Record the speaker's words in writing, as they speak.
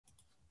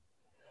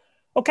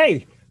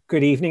Okay,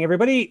 good evening,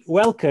 everybody.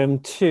 Welcome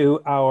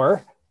to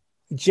our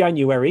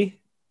January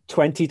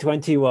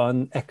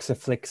 2021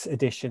 Exaflix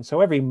edition.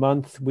 So every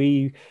month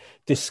we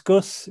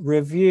discuss,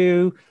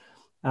 review,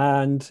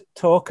 and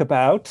talk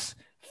about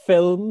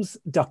films,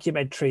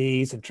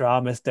 documentaries, and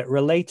dramas that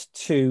relate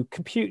to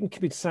computer and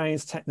computer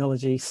science,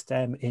 technology,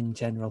 STEM in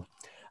general.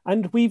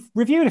 And we've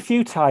reviewed a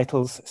few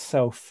titles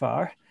so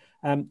far.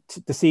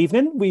 This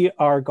evening, we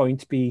are going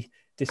to be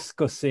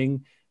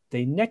discussing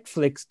the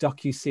Netflix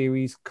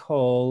docu-series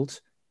called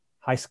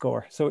High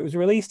Score. So it was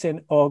released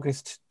in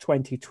August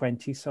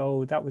 2020.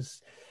 So that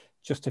was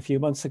just a few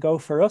months ago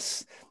for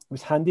us. It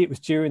was handy. It was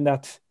during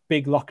that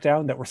big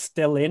lockdown that we're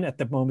still in at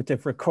the moment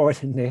of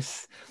recording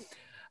this.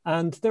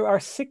 And there are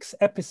 6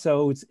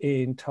 episodes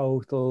in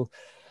total,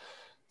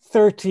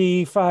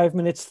 35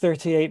 minutes,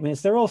 38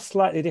 minutes. They're all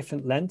slightly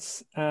different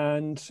lengths.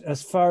 And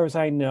as far as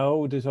I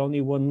know, there's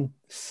only one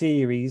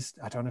series.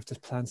 I don't know if there's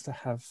plans to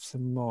have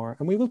some more.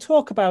 And we will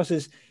talk about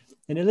it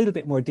in a little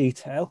bit more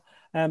detail.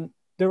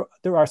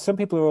 There are some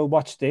people who will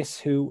watch this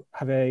who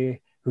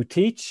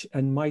teach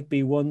and might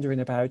be wondering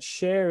about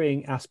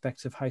sharing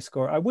aspects of High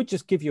Score. I would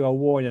just give you a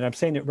warning. I'm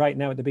saying it right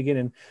now at the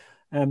beginning.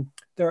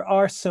 There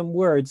are some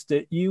words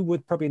that you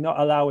would probably not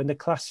allow in the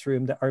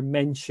classroom that are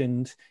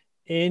mentioned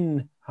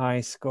in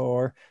High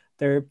Score.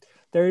 They're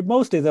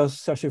mostly those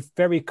sort of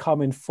very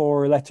common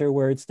 4-letter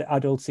words that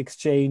adults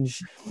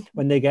exchange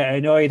when they get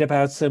annoyed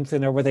about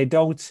something or where they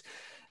don't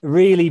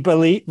really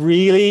believe,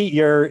 really,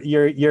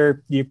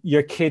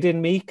 you're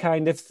kidding me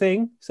kind of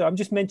thing. So I'm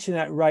just mentioning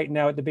that right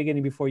now at the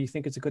beginning before you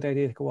think it's a good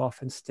idea to go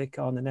off and stick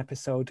on an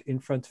episode in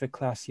front of a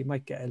class. You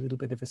might get a little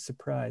bit of a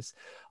surprise.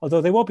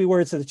 Although they won't be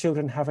words that the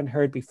children haven't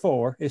heard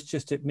before. It's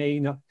just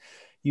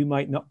you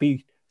might not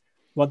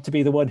want to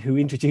be the one who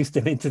introduced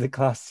them into the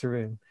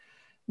classroom.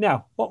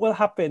 Now, what will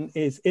happen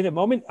is in a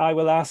moment, I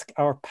will ask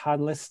our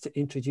panelists to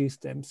introduce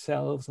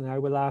themselves, and I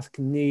will ask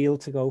Neil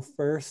to go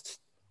first.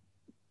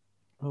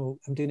 Oh,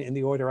 I'm doing it in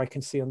the order I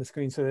can see on the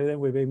screen. So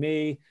then will be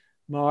me,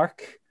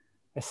 Mark,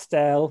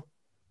 Estelle,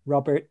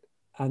 Robert,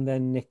 and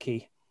then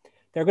Nicky.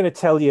 They're going to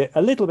tell you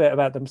a little bit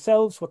about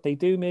themselves, what they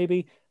do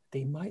maybe.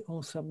 They might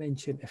also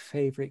mention a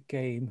favorite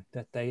game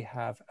that they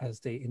have as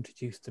they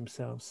introduce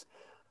themselves.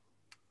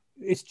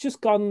 It's just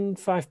gone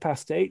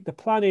 8:05. The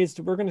plan is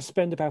that we're going to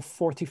spend about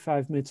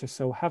 45 minutes or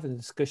so having a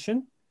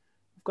discussion.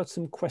 I've got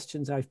some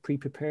questions I've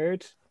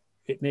pre-prepared.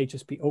 It may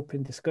just be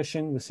open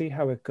discussion. We'll see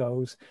how it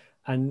goes.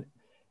 And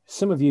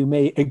some of you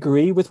may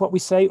agree with what we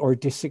say or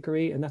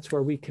disagree, and that's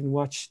where we can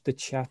watch the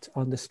chat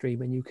on the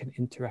stream and you can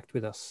interact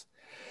with us.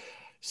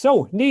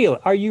 So, Neil,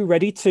 are you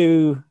ready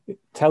to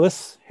tell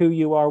us who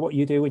you are, what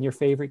you do, and your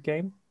favorite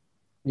game?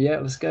 Yeah,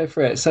 let's go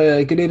for it.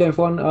 So, good evening,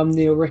 everyone. I'm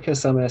Neil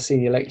Rickus. I'm a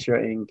senior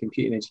lecturer in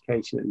computing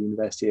education at the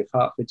University of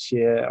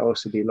Hertfordshire. I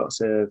also do lots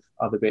of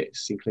other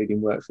bits,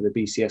 including work for the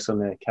BCS on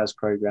their CAS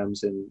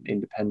programs and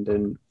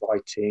independent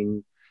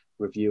writing,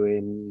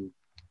 reviewing,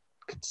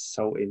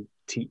 consulting,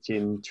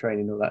 teaching,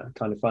 training, all that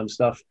kind of fun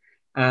stuff.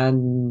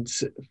 And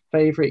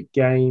favorite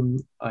game,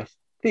 I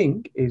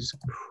think, is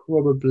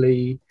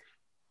probably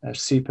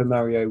Super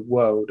Mario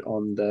World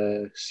on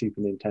the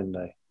Super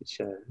Nintendo, which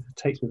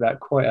takes me back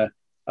quite a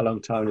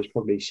long time. It's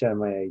probably showing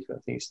my age, but I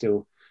think it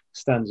still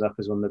stands up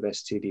as one of the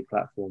best 2D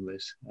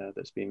platformers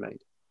that's been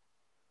made.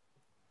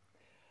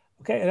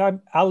 Okay, and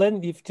I'm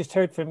Alan. You've just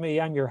heard from me.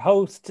 I'm your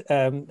host.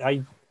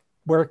 I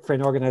work for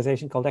an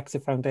organization called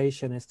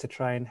exa.foundation. Is to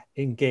try and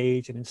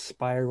engage and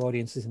inspire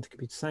audiences into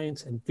computer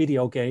science, and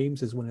video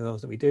games is one of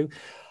those that we do.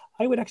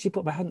 I would actually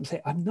put my hand and say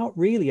I'm not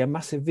really a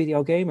massive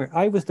video gamer.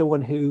 I was the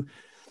one who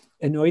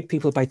annoyed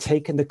people by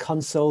taking the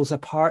consoles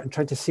apart and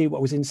trying to see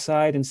what was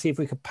inside and see if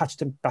we could patch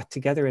them back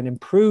together and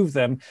improve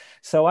them.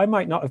 So I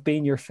might not have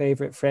been your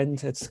favorite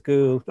friend at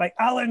school. Like,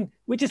 Alan,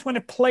 we just want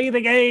to play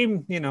the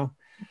game, you know.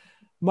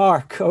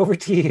 Mark, over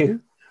to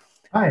you.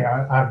 Hi,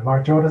 I'm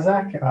Mark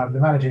Jawdoszak. I'm the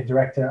managing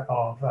director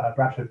of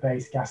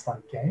Bradford-based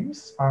Gaslight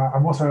Games.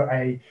 I'm also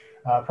a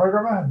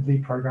programmer,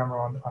 lead programmer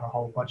on a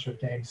whole bunch of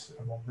games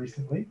more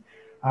recently.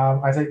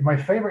 I think my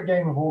favorite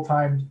game of all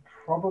time,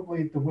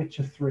 probably The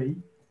Witcher 3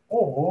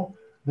 or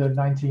the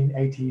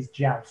 1980s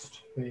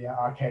Joust, the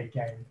arcade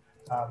game.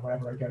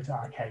 Whenever I go to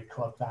Arcade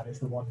Club, that is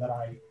the one that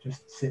I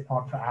just sit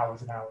on for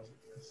hours and hours.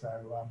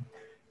 So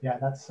yeah,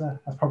 that's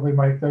probably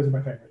those are my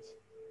favorites.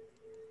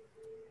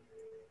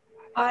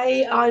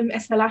 Hi, I'm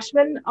Estelle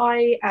Ashman.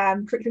 I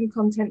am curriculum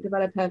content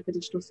developer for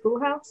Digital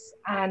Schoolhouse,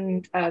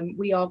 and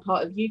we are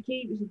part of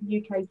Ukie, which is the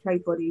UK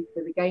trade body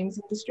for the games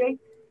industry.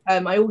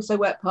 I also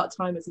work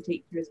part-time as a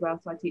teacher as well,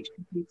 so I teach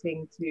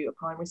computing to a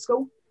primary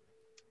school.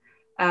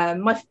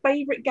 My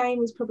favourite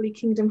game is probably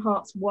Kingdom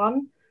Hearts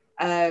 1.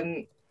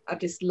 I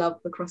just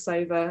love the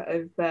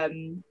crossover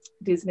of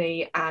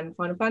Disney and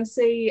Final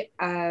Fantasy.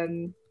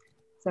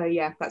 So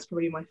yeah, that's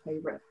probably my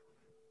favourite.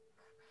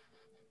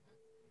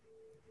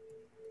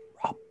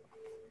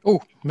 Oh,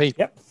 me.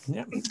 Yep.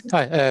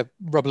 Hi,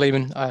 Rob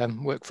Leeman. I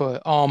work for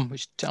ARM,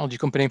 which is a technology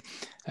company.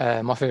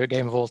 My favorite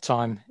game of all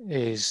time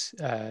is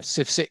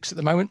Civ 6 at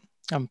the moment.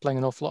 I'm playing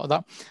an awful lot of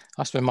that.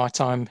 I spend my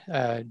time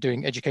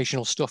doing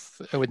educational stuff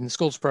within the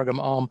schools program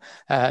at ARM,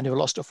 and do a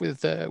lot of stuff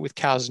with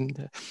Kaz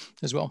and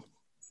as well.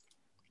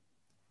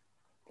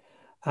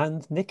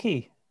 And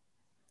Nicky.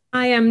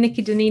 I am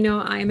Nicky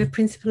Danino. I am a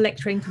principal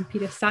lecturer in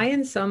computer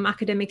science. So I'm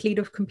academic lead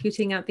of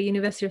computing at the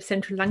University of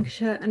Central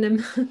Lancashire.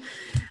 And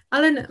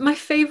Alan, my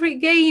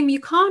favourite game,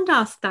 you can't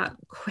ask that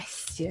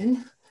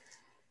question.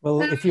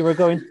 Well, if you were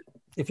going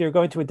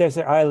to a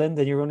desert island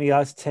and you're only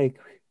allowed to take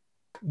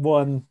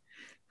one.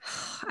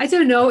 I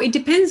don't know. It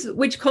depends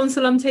which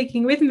console I'm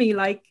taking with me.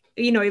 Like,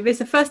 you know, if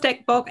it's a first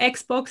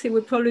Xbox, it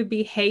would probably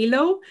be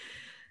Halo.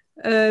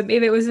 If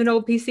it was an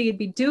old PC, it'd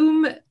be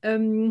Doom.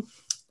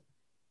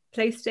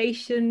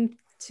 PlayStation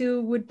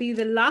 2 would be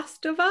The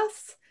Last of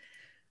Us.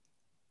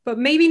 But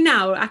maybe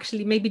now,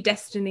 actually, maybe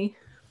Destiny.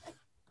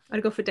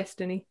 I'd go for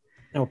Destiny.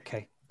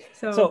 Okay.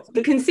 So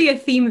you can see a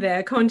theme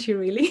there, can't you,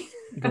 really?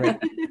 Great.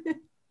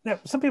 Now,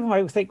 some people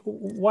might think,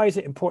 why is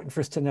it important for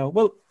us to know?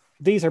 Well,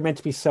 these are meant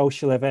to be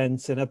social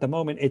events, and at the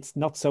moment, it's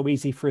not so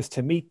easy for us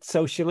to meet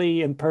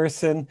socially in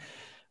person.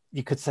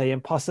 You could say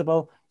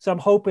impossible. So I'm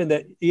hoping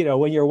that, you know,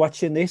 when you're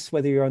watching this,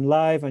 whether you're on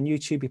live on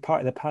YouTube, be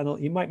part of the panel,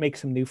 you might make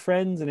some new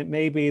friends, and it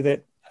may be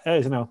that, I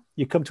don't know,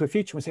 you come to a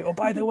future and say, oh,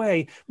 by the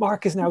way,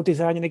 Mark is now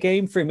designing a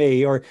game for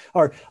me, or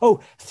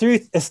oh, through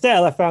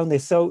Estelle, I found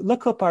this. So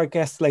look up our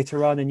guests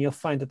later on, and you'll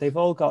find that they've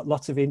all got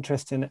lots of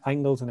interesting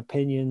angles and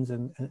opinions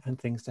and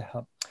things to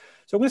help.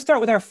 So I'm going to start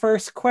with our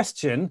first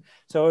question.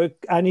 So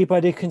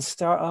anybody can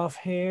start off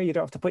here. You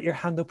don't have to put your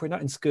hand up. We're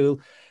not in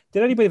school.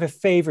 Did anybody have a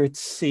favorite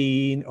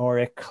scene or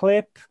a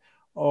clip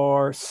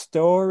or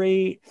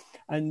story?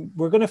 And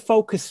we're going to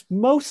focus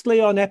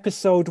mostly on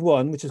episode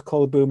 1, which is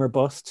called Boom or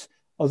Bust.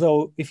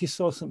 Although if you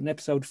saw something in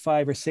episode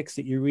 5 or 6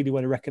 that you really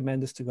want to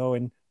recommend us to go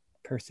and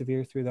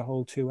persevere through the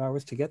whole 2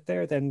 hours to get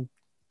there, then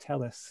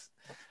tell us.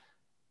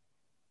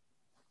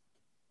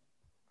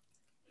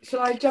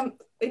 Shall I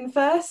jump in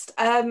first?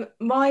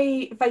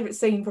 My favourite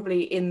scene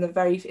probably in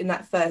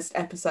that first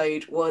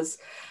episode was,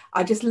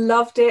 I just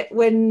loved it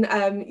when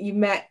you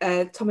met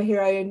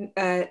Tomohiro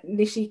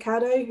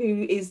Nishikado,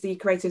 who is the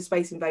creator of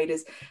Space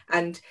Invaders,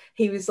 and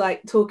he was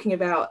like talking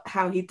about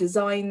how he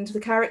designed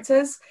the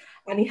characters,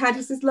 and he had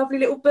just this lovely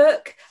little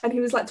book, and he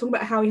was like talking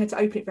about how he had to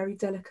open it very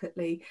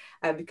delicately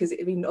because it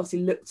had been obviously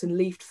looked and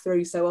leafed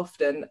through so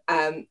often,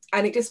 and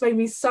it just made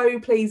me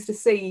so pleased to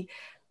see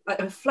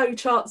flow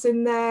charts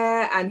in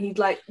there, and he'd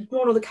like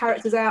drawn all the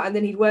characters out, and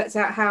then he'd worked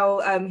out how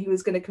he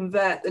was going to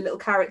convert the little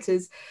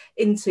characters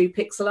into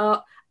pixel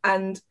art,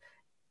 and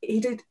he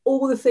did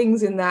all the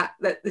things in that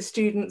the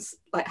students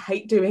like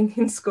hate doing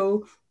in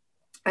school,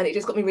 and it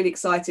just got me really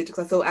excited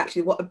because I thought,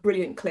 actually, what a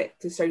brilliant clip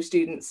to show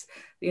students,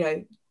 you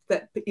know,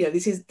 that, you know,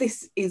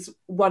 this is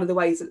one of the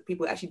ways that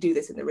people actually do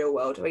this in the real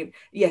world. I mean,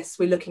 yes,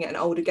 we're looking at an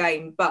older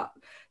game, but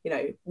you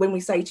know, when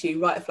we say to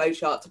you, write a flow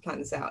chart to plan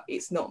this out,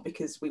 it's not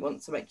because we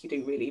want to make you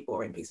do really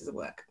boring pieces of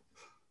work.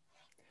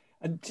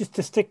 And just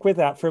to stick with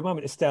that for a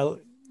moment,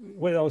 Estelle,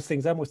 one of those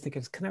things I'm always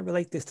thinking is, can I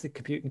relate this to the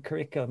computing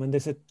curriculum? And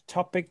there's a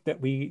topic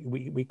that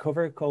we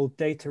cover called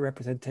data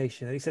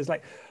representation. And he says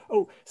like,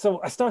 oh,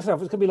 so I started off,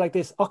 it's going to be like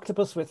this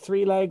octopus with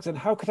 3 legs, and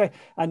how could I,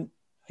 and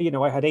you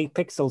know, I had 8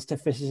 pixels to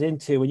fit it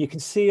into, and you can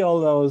see all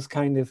those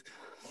kind of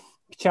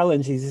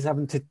challenges he's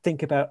having to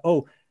think about,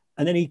 oh,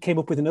 and then he came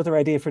up with another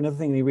idea for another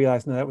thing, and he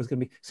realized, no, that was going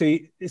to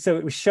be, so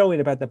it was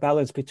showing about the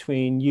balance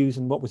between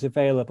using what was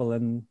available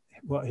and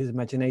what his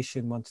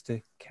imagination wants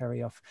to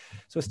carry off.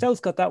 So Estelle's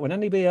got that one.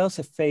 Anybody else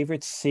a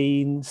favorite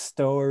scene,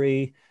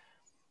 story,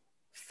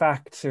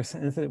 facts, or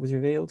anything that was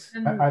revealed?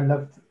 I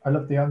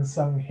loved the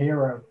unsung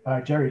hero,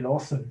 Jerry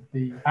Lawson,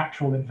 the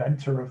actual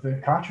inventor of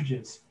the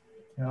cartridges.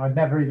 You know, I'd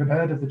never even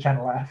heard of the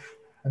Channel F,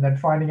 and then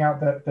finding out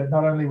that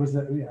not only was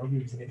it, you know, he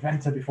was an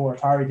inventor before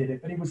Atari did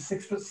it, but he was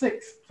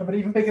 6'6", somebody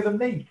even bigger than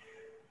me.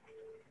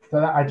 So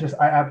that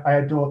I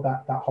adored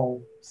that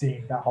whole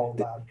scene, that whole.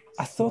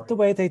 I thought the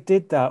way they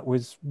did that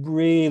was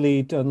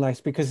really done nice,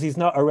 because he's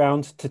not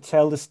around to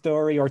tell the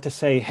story or to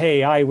say,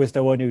 "Hey, I was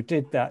the one who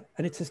did that,"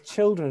 and it's his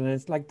children, and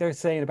it's like they're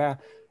saying about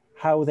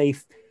how they,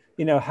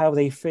 you know, how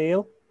they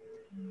feel,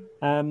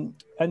 and.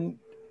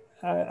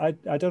 I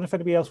don't know if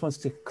anybody else wants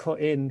to cut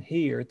in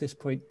here at this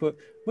point, but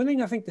one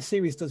thing I think the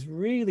series does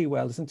really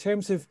well is in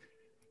terms of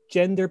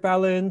gender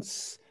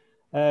balance,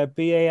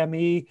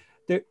 BAME.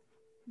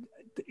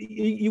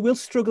 You will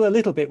struggle a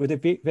little bit with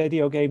the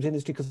video games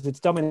industry because it's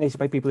dominated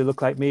by people who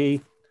look like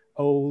me,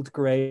 old,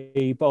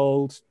 grey,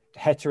 bald,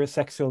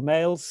 heterosexual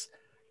males.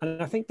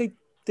 And I think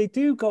they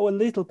do go a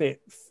little bit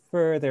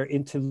further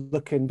into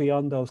looking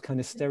beyond those kind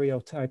of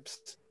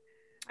stereotypes.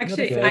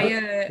 Actually,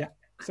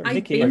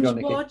 I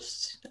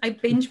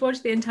binge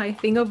watched the entire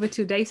thing over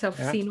 2 days. So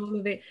I've seen all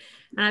of it,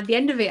 and at the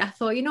end of it, I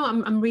thought, you know,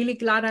 I'm really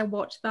glad I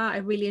watched that. I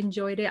really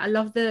enjoyed it. I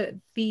love the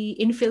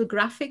infill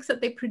graphics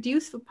that they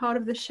produce for part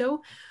of the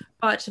show,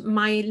 but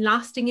my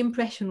lasting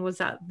impression was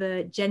that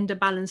the gender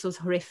balance was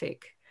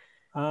horrific.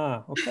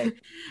 Okay.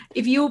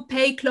 If you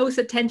pay close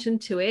attention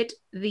to it,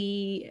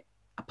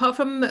 apart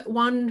from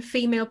one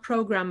female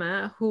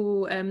programmer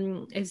who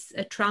is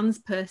a trans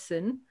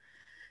person,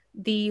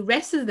 the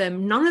rest of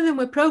them, none of them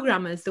were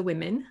programmers, the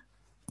women.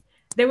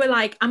 They were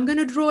like, I'm going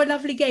to draw a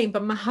lovely game,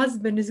 but my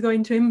husband is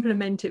going to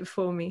implement it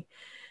for me.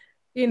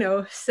 You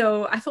know,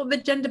 so I thought the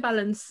gender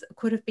balance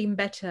could have been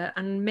better.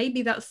 And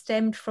maybe that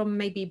stemmed from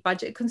maybe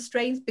budget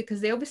constraints,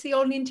 because they obviously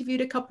only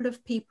interviewed a couple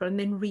of people and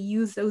then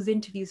reused those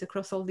interviews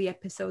across all the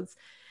episodes.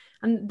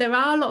 And there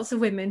are lots of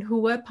women who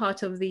were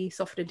part of the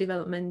software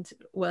development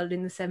world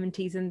in the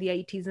 70s and the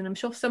 80s. And I'm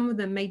sure some of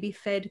them may be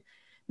fed,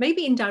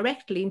 maybe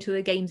indirectly, into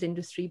the games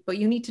industry, but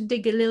you need to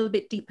dig a little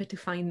bit deeper to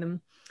find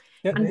them.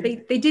 Yeah, and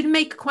they did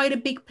make quite a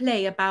big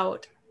play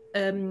about,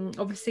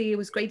 obviously it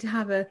was great to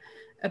have a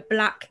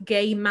black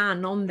gay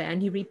man on there,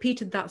 and he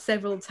repeated that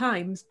several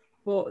times,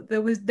 but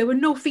there were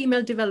no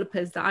female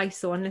developers that I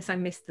saw, unless I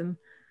missed them.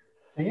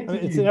 I mean,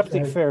 it's an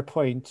absolutely fair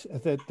point.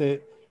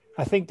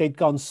 I think they'd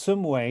gone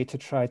some way to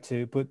try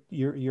to, but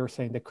you're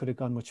saying they could have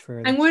gone much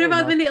further. And what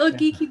about the little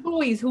geeky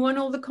boys who won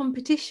all the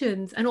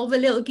competitions, and all the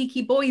little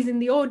geeky boys in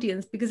the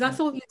audience? Because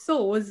that's all you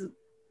saw was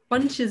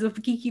bunches of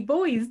geeky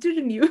boys,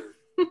 didn't you?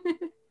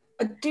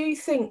 I do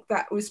think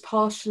that was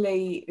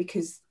partially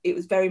because it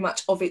was very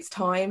much of its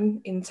time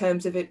in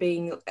terms of it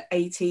being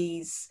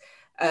 80s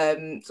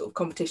sort of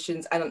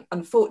competitions. And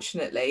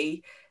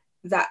unfortunately,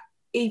 that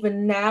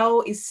even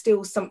now is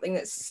still something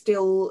that's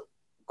still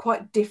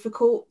quite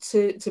difficult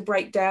to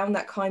break down,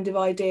 that kind of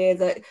idea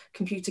that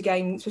computer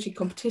games, especially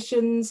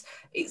competitions,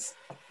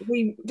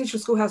 Digital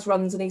Schoolhouse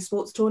runs an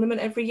esports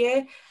tournament every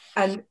year.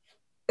 And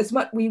as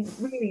much, we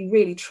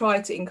really try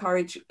to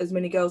encourage as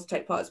many girls to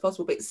take part as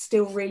possible, but it's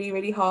still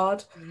really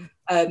hard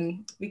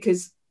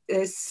because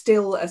there's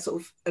still a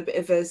sort of a bit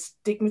of a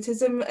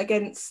stigmatism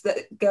against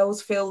that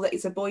girls feel that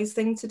it's a boys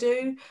thing to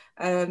do.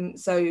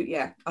 So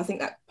yeah, I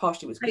think that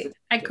partially was because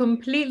I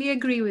completely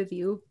agree with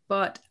you,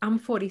 but I'm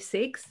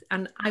 46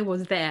 and I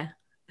was there.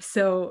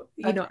 So,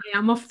 you know, I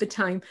am off the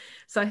time.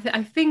 So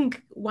I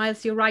think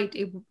whilst you're right,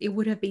 it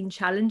would have been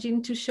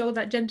challenging to show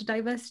that gender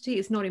diversity.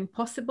 It's not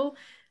impossible.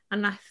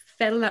 And I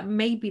felt that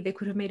maybe they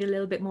could have made a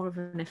little bit more of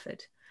an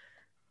effort.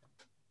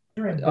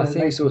 I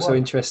think it's also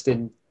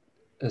interesting,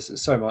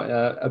 sorry,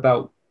 Mike,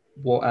 about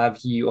what our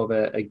view of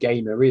a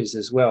gamer is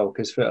as well.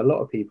 Because for a lot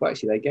of people,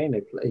 actually,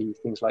 they play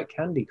things like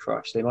Candy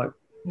Crush. They might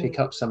pick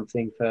up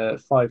something for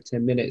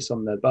 5-10 minutes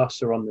on the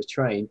bus or on the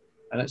train,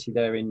 and actually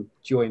they're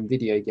enjoying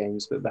video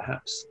games. But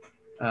perhaps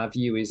our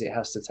view is it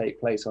has to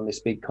take place on this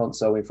big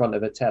console in front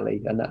of a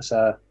telly, and that's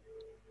our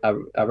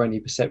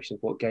only perception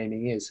of what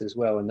gaming is as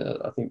well. And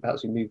I think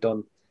perhaps we moved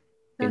on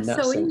in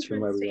that sense from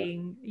where we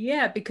were.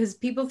 Yeah, because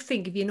people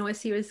think if you're not a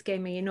serious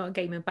gamer, you're not a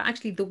gamer. But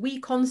actually the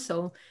Wii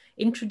console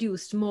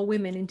introduced more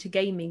women into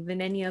gaming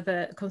than any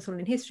other console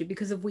in history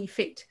because of Wii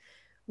Fit.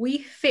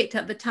 Wii Fit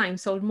at the time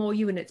sold more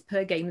units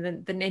per game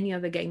than any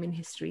other game in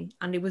history.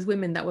 And it was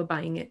women that were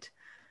buying it.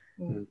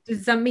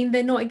 Does that mean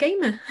they're not a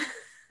gamer?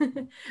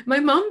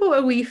 My mum bought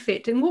a Wii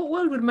Fit. In what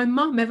world would my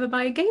mum ever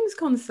buy a games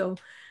console?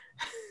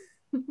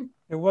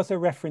 There was a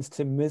reference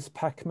to Ms.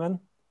 Pac-Man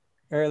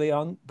early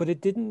on, but it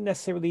didn't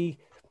necessarily,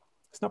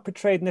 it's not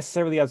portrayed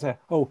necessarily as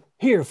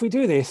here, if we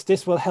do this,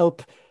 this will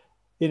help,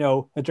 you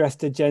know, address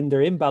the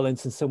gender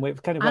imbalance in some way.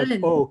 It's kind of like,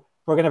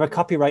 we're going to have a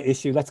copyright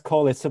issue. Let's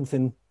call it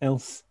something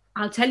else.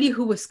 I'll tell you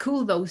who was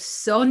cool though,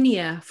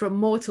 Sonya from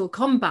Mortal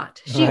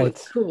Kombat. She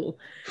was cool.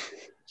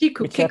 She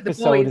could kick the boys.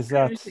 Which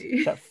episode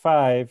is that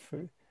 5?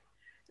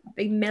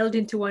 They meld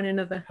into one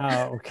another.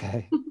 Oh,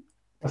 okay.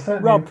 Well,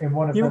 certainly Rob, in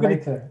one of the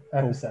later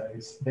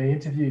episodes, they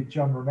interviewed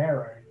John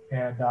Romero,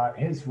 and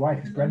his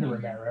wife is Brenda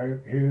Romero,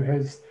 who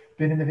has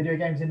been in the video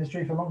games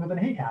industry for longer than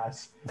he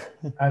has.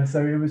 And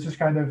so it was just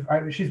kind of,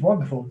 she's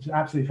wonderful, she's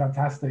absolutely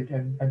fantastic,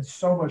 and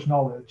so much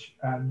knowledge.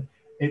 And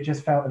it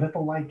just felt a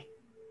little like,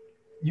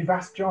 you've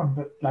asked John,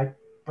 but like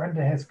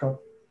Brenda has got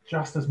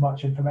just as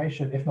much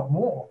information, if not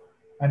more.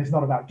 And it's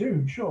not about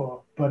Doom,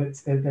 sure, but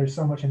there's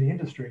so much in the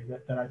industry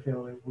that I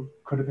feel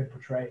could have been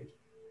portrayed.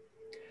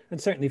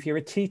 And certainly if you're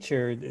a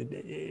teacher,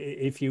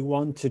 if you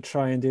want to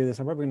try and do this,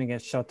 I'm probably going to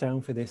get shot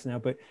down for this now,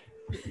 but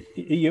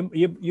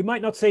you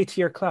might not say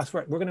to your class,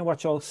 right, we're going to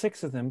watch all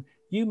 6 of them.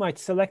 You might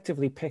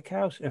selectively pick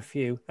out a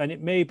few, and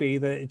it may be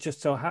that it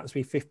just so happens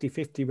to be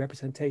 50-50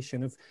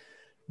 representation of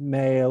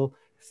male,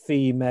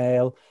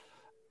 female,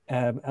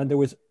 and there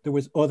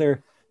was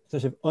other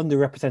sort of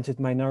underrepresented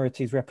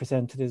minorities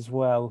represented as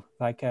well.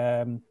 Like,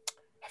 I've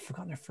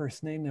forgotten her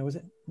first name now. Was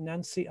it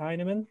Nancy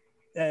Eineman?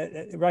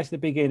 Right at the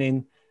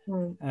beginning.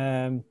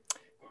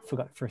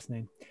 Forgot her first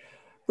name.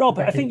 Rob,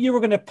 I think you were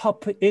going to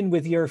pop in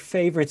with your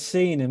favorite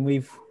scene, and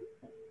we've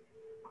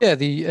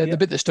the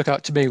bit that stuck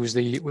out to me was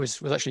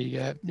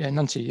actually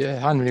Nancy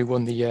Heineman, who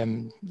won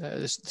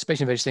the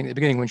Space Invaders thing at the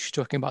beginning, when she's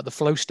talking about the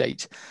flow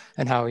state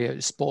and how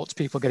sports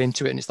people get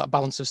into it, and it's that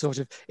balance of sort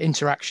of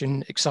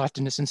interaction,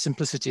 excitedness, and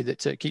simplicity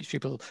that keeps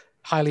people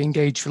highly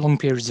engaged for long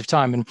periods of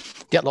time and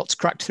get lots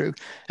cracked through.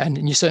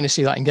 And you certainly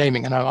see that in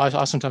gaming. And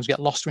I sometimes get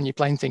lost when you're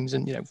playing things,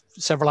 and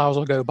several hours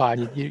will go by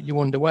and you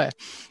wonder where.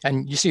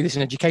 And you see this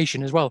in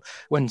education as well,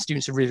 when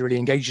students are really, really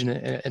engaged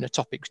in a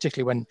topic,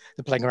 particularly when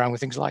they're playing around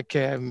with things like like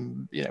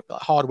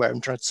hardware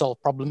and trying to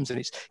solve problems, and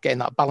it's getting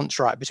that balance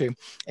right between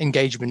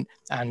engagement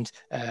and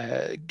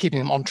keeping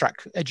them on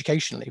track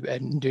educationally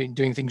and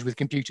doing things with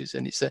computers.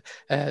 And it's I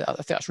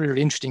think that's really,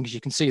 really interesting, because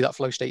you can see that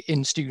flow state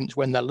in students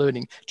when they're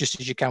learning, just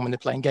as you can when they're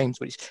playing games.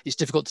 But it's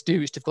difficult to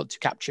do, it's difficult to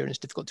capture, and it's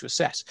difficult to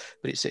assess.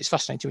 But it's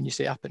fascinating when you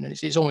see it happen, and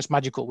it's almost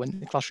magical when in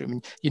the classroom,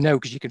 and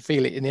because you can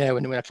feel it in the air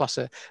when a class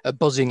are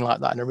buzzing like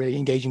that and are really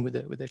engaging with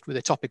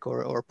a topic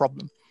or a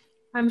problem.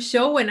 I'm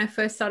sure when I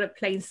first started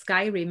playing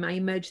Skyrim, I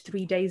emerged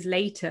 3 days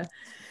later,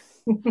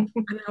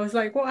 and I was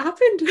like, "What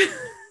happened?"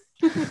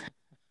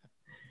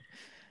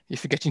 You're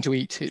forgetting to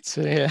eat. It's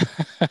yeah.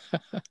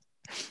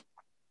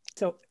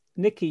 So,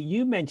 Nicky,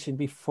 you mentioned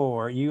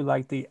before you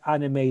like the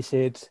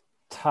animated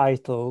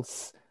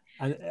titles,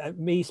 and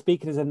me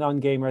speaking as a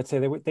non-gamer, I'd say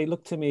they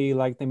look to me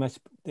like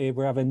they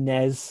were of a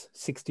NES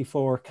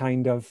 64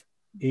 kind of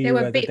era. They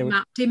were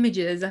bitmapped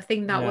images. I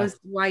think that was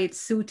why it's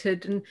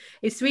suited. And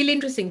it's really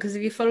interesting, because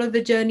if you follow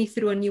the journey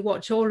through and you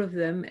watch all of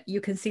them, you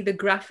can see the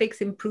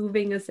graphics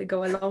improving as they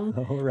go along.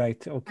 Oh,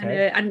 right.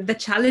 Okay. And the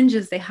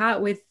challenges they had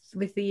with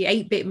the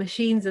 8-bit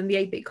machines and the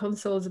 8-bit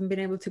consoles and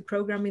being able to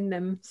program in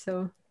them.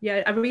 So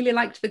yeah, I really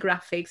liked the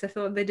graphics. I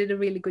thought they did a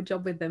really good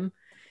job with them.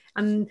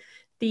 And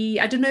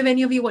I don't know if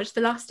any of you watched the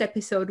last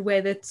episode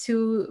where the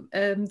two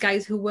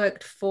guys who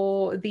worked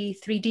for the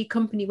 3D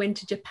company went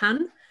to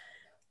Japan,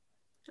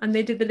 and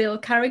they did the little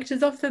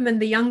characters of them, and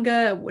the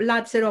younger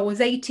lad said, I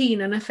was 18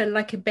 and I felt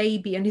like a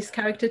baby, and his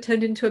character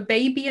turned into a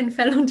baby and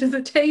fell onto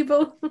the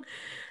table.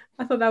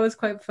 I thought that was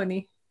quite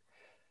funny.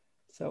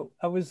 So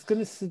I was going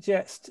to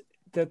suggest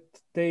that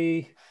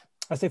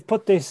as they've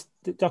put this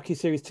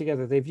docu-series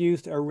together, they've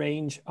used a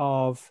range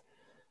of,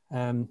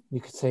 you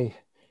could say,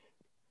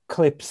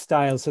 clip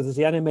style. So there's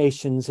the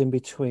animations in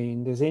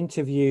between, there's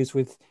interviews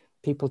with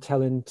people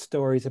telling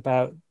stories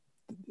about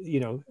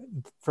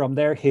from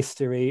their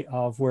history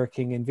of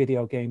working in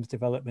video games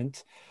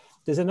development.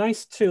 There's a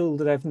nice tool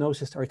that I've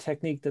noticed, or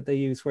technique that they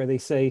use, where they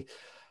say,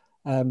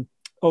 and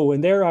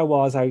there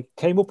I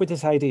came up with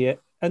this idea,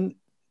 and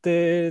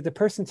the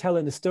person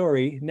telling the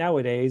story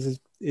nowadays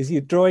is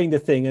you drawing the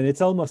thing, and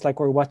it's almost like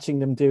we're watching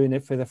them doing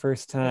it for the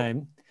first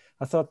time.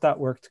 I thought that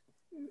worked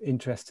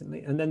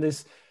interestingly. And then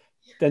there's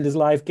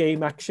live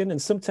game action,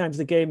 and sometimes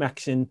the game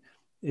action,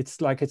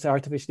 it's like it's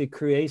artificially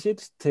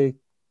created to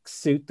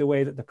suit the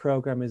way that the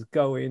program is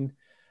going.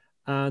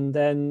 And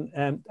then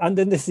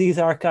there's these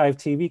archive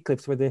TV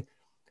clips where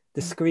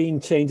the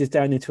screen changes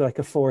down into like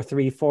a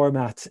 4:3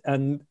 format,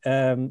 and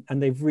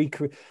they've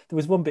recreated. There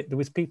was one bit, there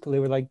was people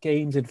who were like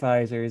games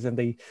advisors, and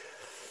they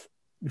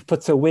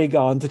puts a wig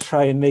on to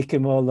try and make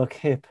him all look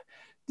hip.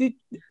 Do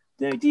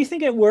you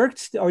think it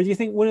worked, or do you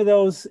think one of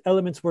those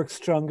elements worked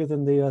stronger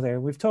than the other?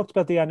 We've talked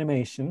about the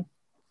animation,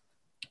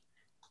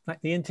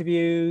 like the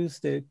interviews.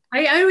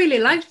 I really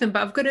liked them,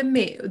 but I've got to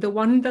admit, the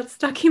one that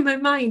stuck in my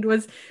mind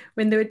was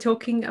when they were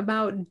talking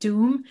about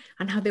Doom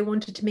and how they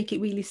wanted to make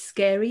it really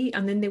scary,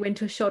 and then they went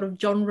to a shot of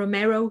John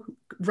Romero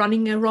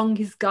running along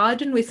his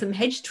garden with some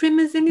hedge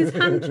trimmers in his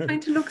hand trying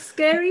to look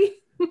scary.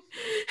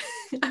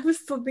 I was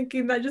still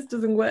thinking that just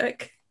doesn't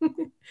work.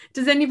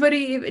 Did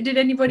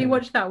anybody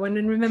watch that one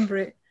and remember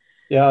it?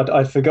 Yeah,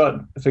 I'd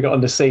forgotten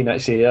the scene,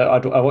 actually. I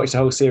watched the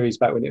whole series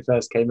back when it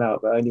first came out,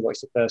 but I only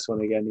watched the first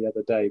one again the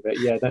other day. But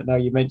yeah, now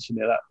you mentioned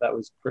it, that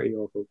was pretty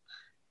awful.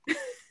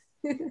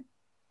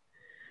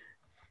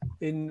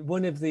 In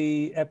one of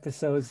the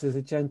episodes, there's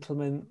a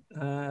gentleman,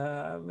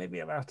 maybe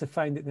I'm about to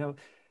find it now.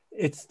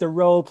 It's the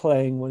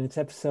role-playing one. It's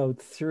episode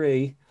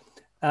 3.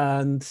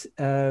 And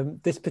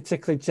this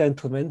particular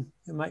gentleman,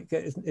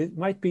 it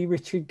might be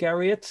Richard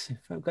Garriott,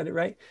 if I've got it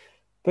right.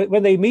 But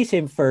when they meet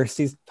him first,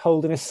 he's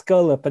holding a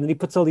skull up, and then he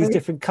puts all these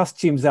different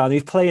costumes on.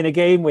 He's playing a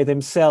game with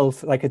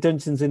himself, like a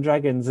Dungeons and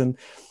Dragons, and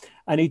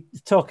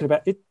he's talking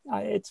about it.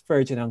 It's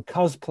verging on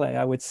cosplay,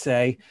 I would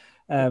say.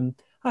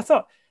 I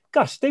thought,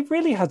 gosh, they've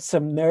really had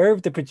some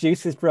nerve to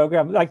produce this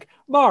program. Like,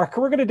 Mark,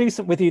 we're going to do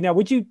something with you now.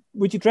 Would you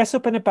dress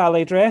up in a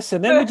ballet dress,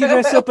 and then would you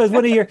dress up as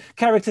one of your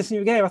characters in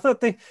your game? I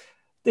thought they've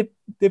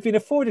been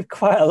afforded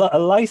quite a lot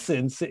of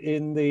license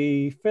in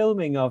the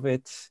filming of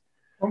it.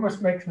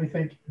 Almost makes me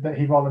think that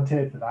he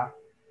volunteered for that.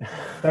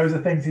 Those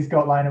are things he's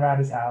got lying around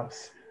his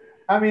house.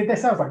 I mean,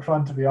 this sounds like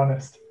fun, to be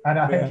honest. And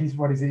I think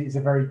he's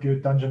a very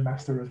good dungeon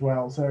master as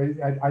well. So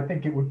I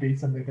think it would be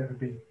something that would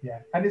be,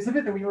 And it's a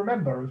bit that we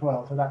remember as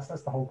well. So that's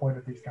the whole point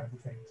of these kinds of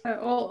things.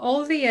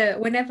 All the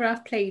whenever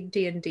I've played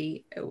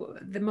D&D,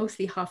 they're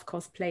mostly half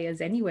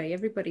cosplayers anyway.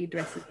 Everybody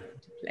dresses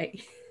to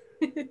play.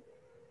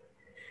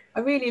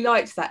 I really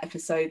liked that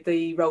episode,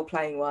 the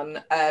role-playing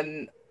one.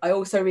 I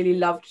also really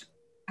loved,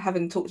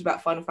 having talked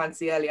about Final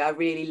Fantasy earlier, I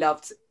really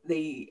loved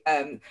the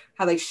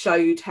how they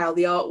showed how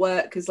the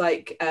artwork has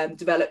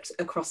developed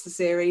across the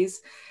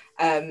series.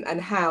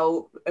 and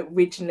how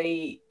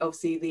originally,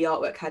 obviously, the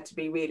artwork had to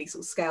be really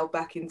sort of scaled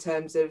back in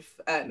terms of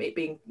it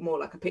being more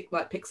like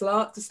pixel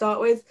art to start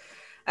with,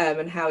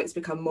 and how it's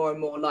become more and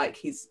more like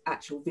his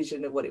actual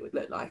vision of what it would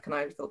look like. And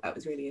I thought that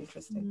was really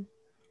interesting.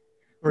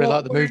 I really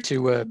like the move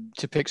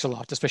to pixel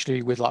art,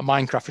 especially with like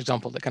Minecraft, for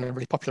example, that kind of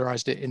really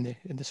popularized it in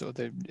the sort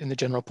of in the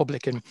general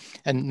public, and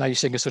now you're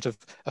seeing a sort of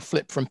a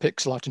flip from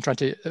pixel art and trying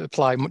to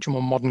apply much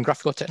more modern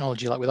graphical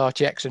technology, like with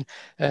RTX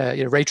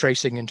and ray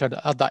tracing, and trying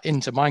to add that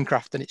into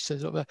Minecraft, and it's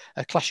sort of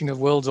a clashing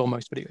of worlds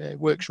almost, but it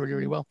works really,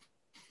 really well.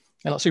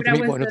 And like Super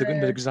Meat Boy,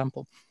 another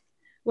example.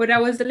 What I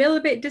was a little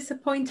bit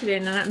disappointed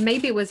in, and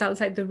maybe it was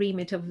outside the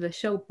remit of the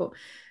show, but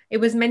it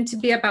was meant to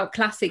be about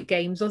classic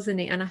games, wasn't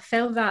it? And I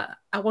felt that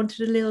I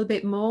wanted a little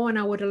bit more, and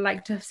I would have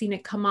liked to have seen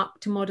it come up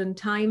to modern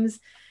times.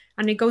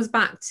 And it goes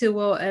back to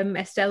what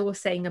Estelle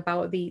was saying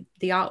about the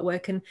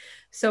artwork. And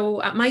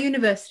so at my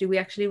university, we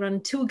actually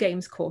run 2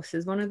 games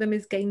courses. One of them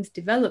is games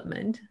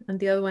development, and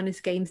the other one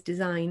is games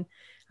design.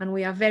 And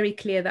we are very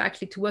clear that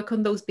actually to work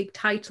on those big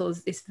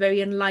titles, it's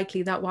very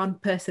unlikely that one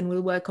person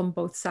will work on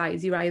both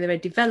sides. You're either a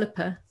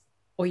developer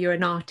or you're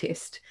an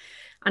artist.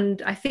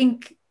 And I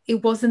think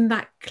it wasn't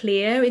that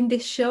clear in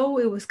this show.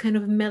 It was kind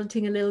of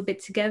melting a little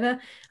bit together.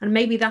 And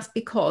maybe that's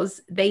because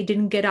they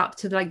didn't get up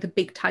to like the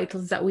big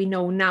titles that we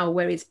know now,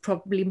 where it's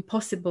probably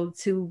impossible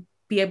to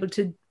be able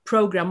to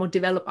program or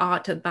develop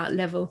art at that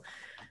level.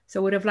 So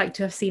I would have liked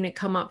to have seen it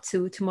come up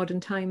to modern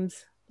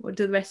times. What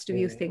do the rest of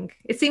you think?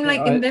 It seemed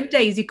like in them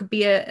days you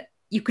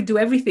could do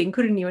everything,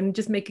 couldn't you? And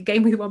just make a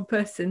game with one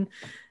person.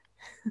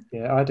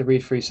 Yeah, I had to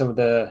read through some of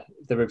the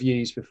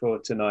reviews before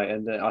tonight,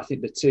 and I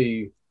think the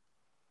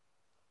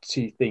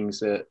two things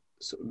that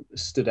sort of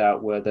stood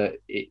out were that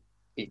it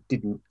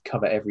didn't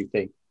cover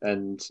everything,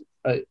 and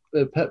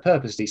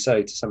purposely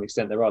so to some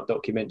extent. There are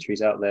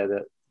documentaries out there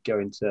that go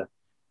into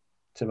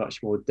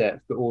much more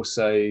depth, but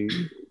also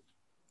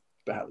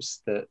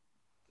perhaps that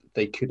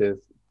they could have,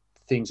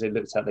 things they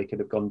looked at, they could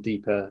have gone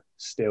deeper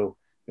still.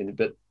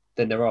 But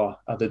then there are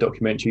other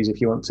documentaries if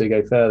you want to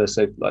go further.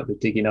 So like the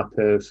digging up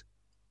of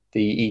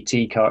the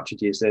ET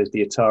cartridges, there's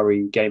the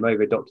Atari Game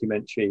Over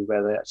documentary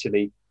where they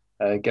actually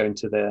go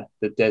into the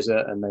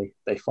desert and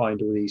they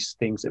find all these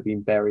things that have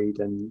been buried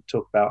and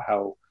talk about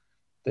how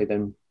they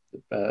then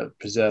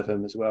preserve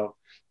them as well.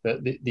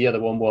 But the other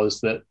one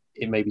was that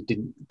it maybe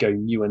didn't go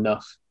new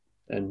enough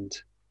and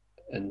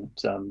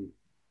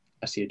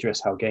actually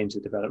address how games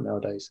are developed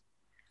nowadays.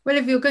 Well,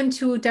 if you're going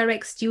to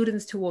direct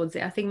students towards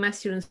it, I think my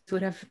students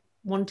would have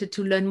wanted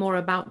to learn more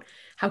about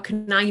how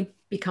can I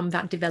become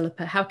that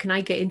developer? How can I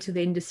get into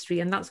the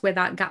industry? And that's where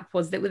that gap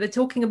was. That they're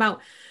talking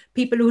about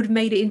people who have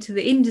made it into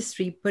the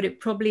industry, but it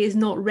probably is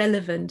not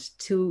relevant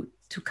to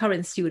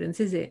current students,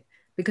 is it?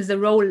 Because the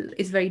role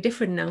is very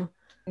different now.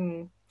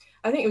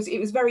 I think it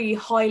was very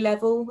high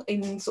level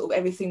in sort of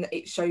everything that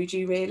it showed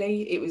you.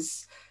 Really, it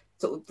was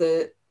sort of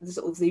the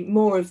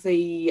more of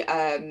the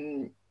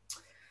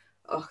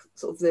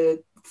sort of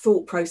the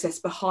thought process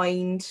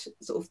behind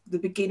sort of the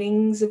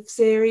beginnings of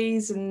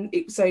series, and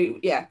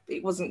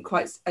it wasn't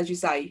quite, as you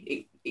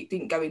say, it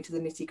didn't go into the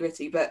nitty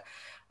gritty. But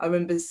I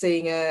remember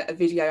seeing a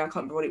video, I can't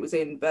remember what it was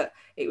in, but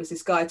it was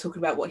this guy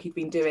talking about what he'd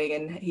been doing,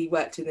 and he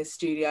worked in this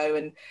studio,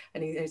 and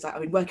he's like,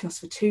 I've been working on this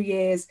for 2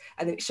 years,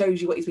 and then it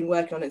shows you what he's been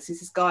working on. It's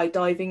this guy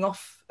diving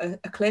off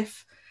a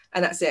cliff,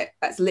 and that's it.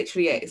 That's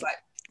literally it. It's like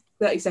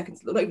 30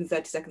 seconds, not even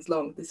 30 seconds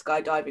long, this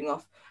guy diving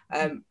off.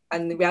 And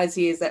the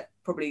reality is that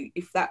probably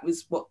if that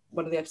was what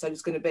one of the episodes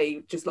was going to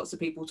be, just lots of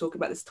people talking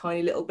about this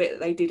tiny little bit that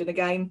they did in a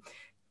game,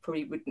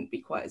 probably wouldn't be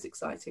quite as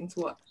exciting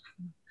to watch.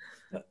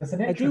 There's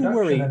an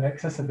introduction and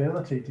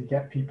accessibility to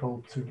get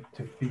people to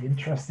be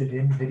interested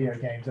in video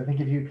games. I think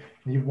if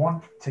you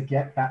want to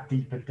get that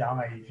deeper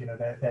dive,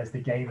 there's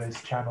the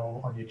Gamers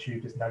channel on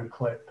YouTube, there's No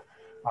Clip.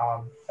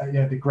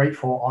 The Great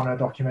For Honor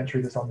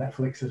documentary that's on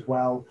Netflix as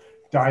well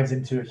dives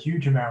into a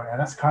huge amount, and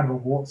that's kind of a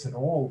warts and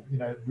all.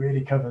 It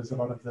really covers a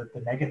lot of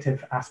the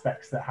negative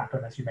aspects that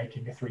happen as you're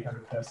making a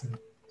 300-person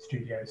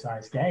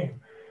studio-sized game.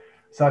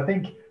 So I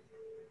think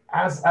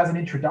as an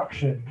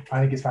introduction, I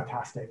think it's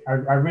fantastic. I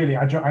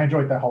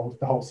enjoyed the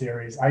whole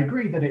series. I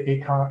agree that it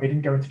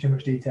didn't go into too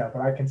much detail,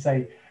 but I can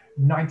say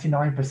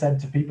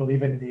 99% of people,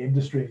 even in the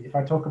industry, if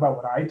I talk about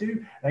what I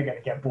do, they're going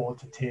to get bored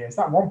to tears.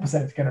 That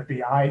 1% is going to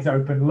be eyes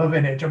open,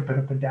 loving it, jumping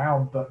up and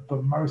down, but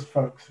most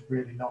folks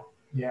really not.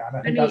 Yeah, and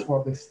I think that's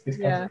what this does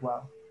as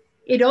well.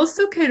 It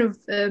also kind of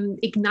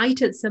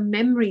ignited some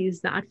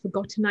memories that I'd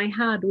forgotten I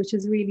had, which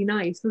is really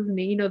nice, wasn't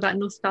it? That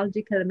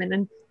nostalgic element.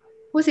 And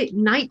was it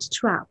Night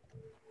Trap?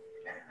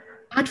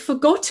 I'd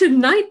forgotten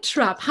Night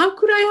Trap. How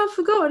could I have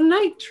forgotten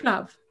Night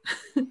Trap?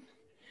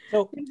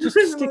 So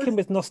just sticking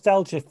with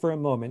nostalgia for a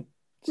moment.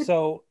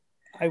 So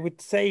I would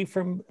say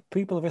from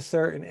people of a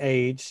certain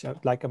age,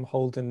 like I'm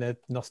holding a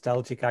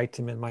nostalgic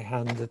item in my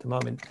hand at the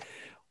moment,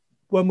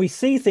 when we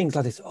see things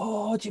like this, do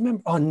you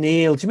remember? Oh,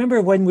 Neil, do you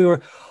remember when we were,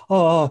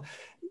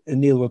 and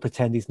Neil will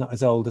pretend he's not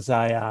as old as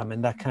I am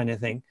and that kind of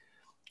thing.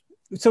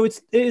 So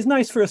it is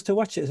nice for us to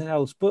watch it as an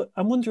adult, but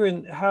I'm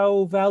wondering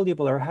how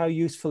valuable or how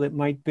useful it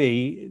might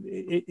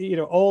be,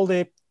 all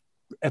the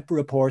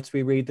reports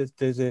we read that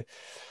there's a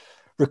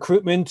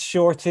recruitment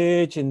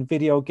shortage in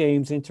video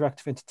games,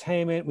 interactive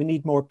entertainment. We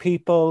need more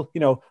people.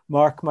 You know,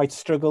 Mark might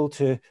struggle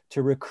to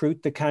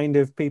recruit the kind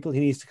of people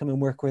he needs to come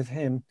and work with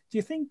him. Do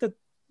you think that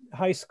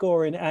high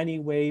score in any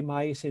way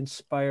might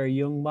inspire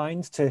young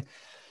minds to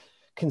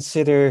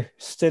consider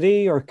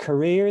study or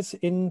careers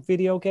in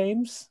video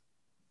games?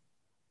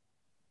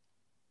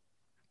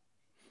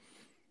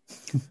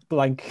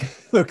 Blank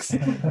looks.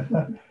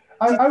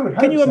 I would hope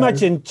Can you so.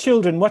 imagine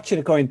children watching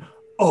it going,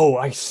 oh,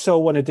 I so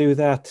want to do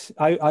that.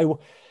 I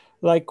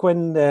like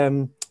when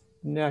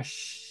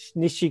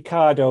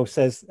Nishikado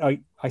says,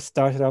 I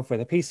started off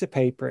with a piece of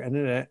paper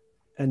and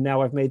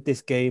now I've made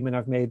this game and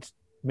I've made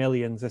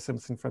millions or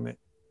something from it.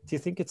 Do you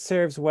think it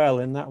serves well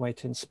in that way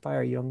to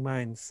inspire young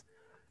minds?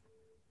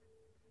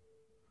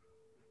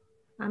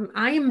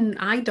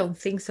 I don't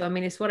think so. I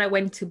mean, it's what I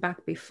went to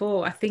back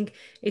before. I think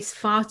it's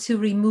far too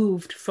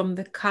removed from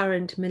the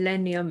current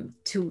millennium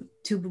to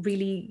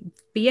really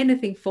be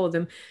anything for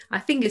them. I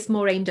think it's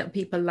more aimed at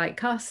people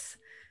like us,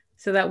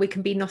 so that we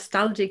can be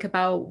nostalgic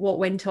about what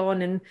went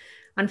on.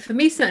 And for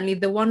me, certainly,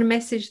 the one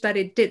message that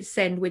it did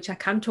send, which I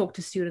can talk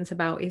to students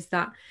about, is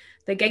that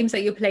the games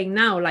that you're playing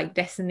now, like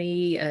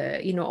Destiny,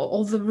 you know,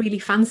 all the really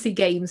fancy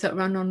games that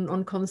run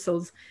on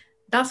consoles,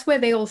 that's where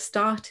they all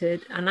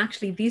started. And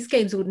actually these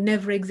games would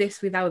never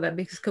exist without that,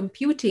 because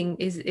computing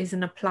is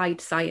an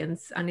applied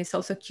science, and it's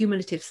also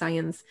cumulative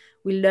science.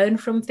 We learn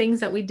from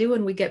things that we do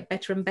and we get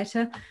better and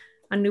better.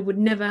 And it would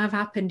never have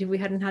happened if we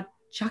hadn't had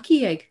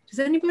Chucky Egg. Does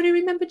anybody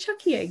remember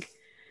Chucky Egg?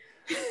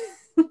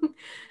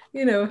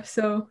 You know,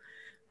 so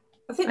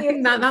I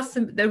think that's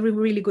a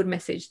really good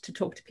message to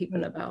talk to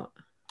people about.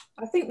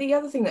 I think the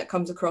other thing that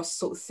comes across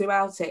sort of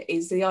throughout it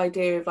is the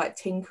idea of like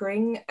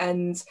tinkering,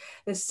 and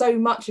there's so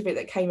much of it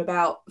that came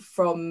about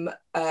from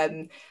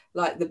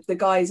like the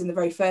guys in the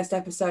very first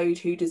episode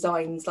who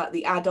designs like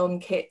the add-on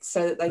kits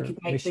so that they could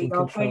make the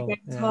arcade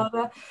games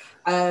harder,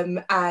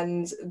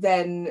 and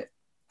then,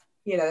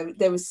 you know,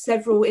 there was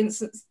several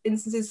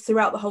instances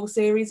throughout the whole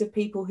series of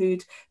people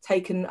who'd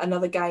taken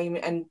another game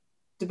and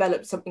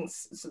developed something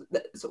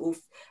sort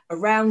of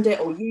around it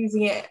or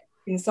using it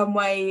in some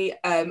way,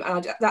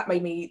 and that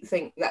made me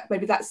think that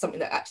maybe that's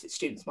something that actually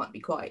students might be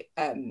quite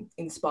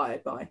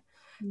inspired by.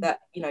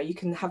 That, you know, you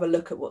can have a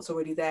look at what's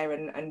already there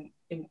and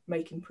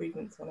make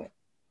improvements on it.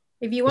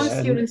 If you want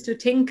students to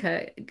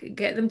tinker,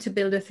 get them to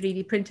build a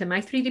 3D printer.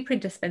 My 3D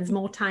printer spends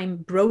more time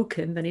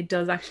broken than it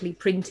does actually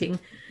printing.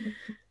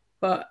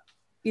 But,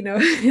 you know,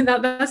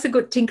 that's a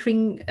good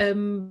tinkering,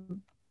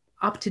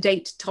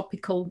 up-to-date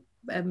topical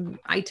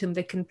item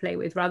they can play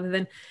with, rather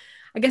than,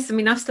 I guess, I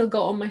mean, I've still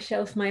got on my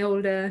shelf my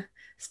old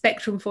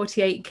Spectrum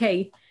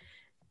 48K.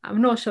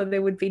 I'm not sure they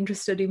would be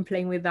interested in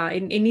playing with that.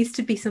 It needs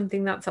to be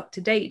something that's up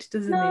to date,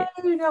 doesn't it?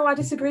 No, I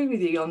disagree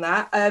with you on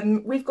that.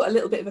 We've got a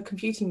little bit of a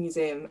computing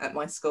museum at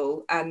my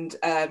school, and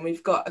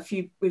we've got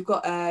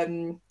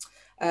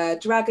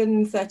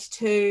Dragon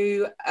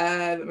 32,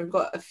 we've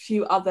got a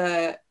few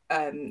other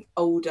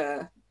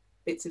older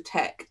bits of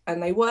tech,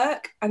 and they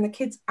work, and the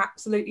kids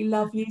absolutely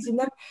love using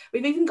them.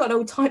 We've even got an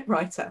old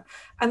typewriter,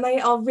 and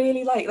they are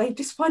really they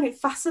just find it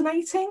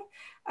fascinating,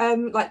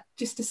 like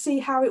just to see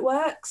how it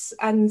works,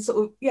 and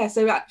sort of,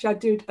 so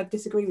actually I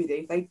disagree with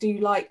you. They do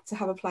like to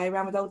have a play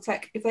around with old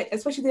tech,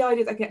 especially the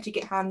idea that they can actually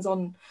get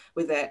hands-on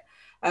with it.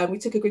 We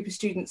took a group of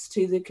students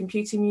to the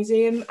computing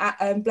museum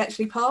at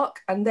Bletchley Park,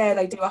 and there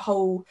they do a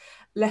whole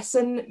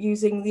lesson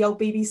using the old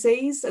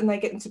BBCs, and they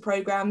get them to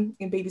program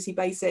in BBC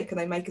Basic, and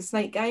they make a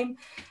snake game.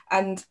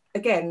 And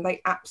again,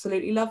 they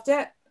absolutely loved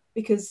it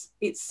because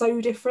it's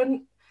so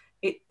different.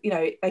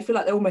 They feel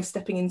like they're almost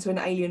stepping into an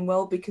alien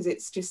world because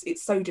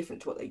it's so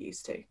different to what they're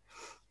used to.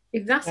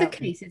 If that's the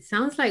case, it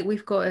sounds like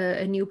we've got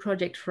a new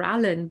project for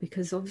Alan,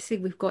 because obviously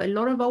we've got a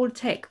lot of old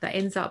tech that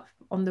ends up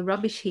on the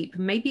rubbish heap.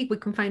 Maybe we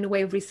can find a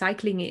way of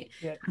recycling it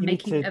and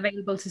making it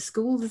available to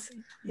schools.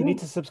 You need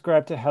to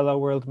subscribe to Hello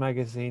World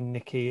magazine,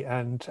 Nicky,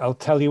 and I'll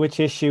tell you which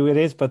issue it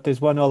is, but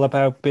there's one all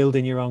about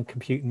building your own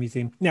computing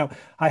museum. Now,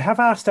 I have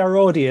asked our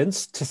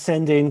audience to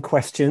send in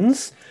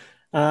questions,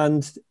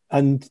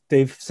 and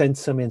they've sent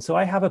some in. So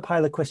I have a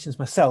pile of questions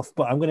myself,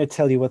 but I'm going to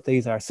tell you what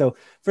these are. So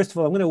first of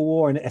all, I'm going to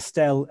warn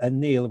Estelle and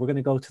Neil. We're going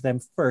to go to them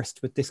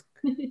first with this.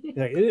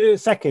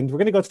 Second, we're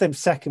going to go to them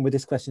second with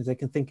this question so they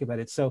can think about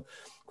it. So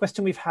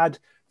question we've had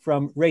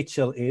from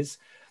Rachel is,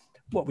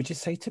 what would you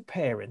say to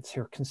parents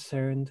who are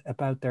concerned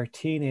about their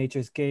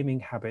teenagers' gaming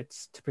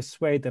habits to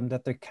persuade them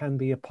that there can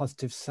be a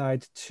positive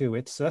side to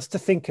it? So that's to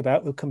think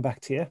about. We'll come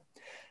back to you.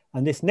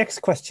 And this next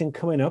question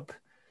coming up,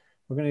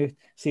 we're going to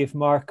see if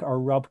Mark or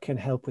Rob can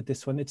help with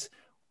this one. It's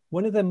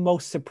one of the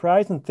most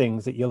surprising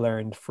things that you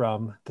learned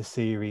from the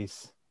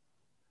series.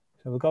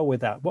 So we'll go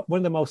with that. One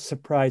of the most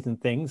surprising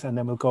things, and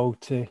then we'll go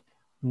to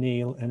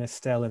Neil and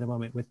Estelle in a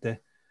moment with the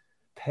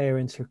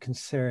parents who are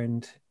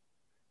concerned.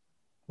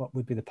 What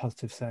would be the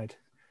positive side?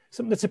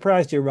 Something that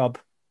surprised you, Rob?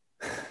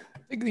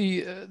 I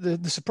think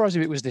the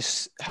surprising bit was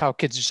this: how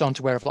kids just aren't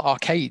aware of like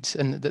arcades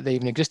and that they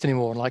even exist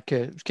anymore. Like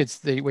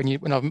kids,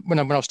 when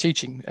I was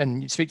teaching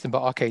and you speak to them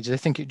about arcades, they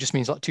think it just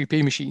means like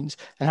 2p machines.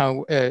 And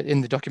how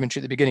in the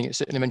documentary at the beginning it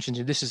certainly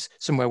mentions this is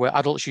somewhere where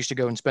adults used to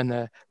go and spend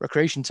their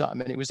recreation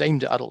time, and it was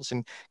aimed at adults.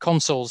 And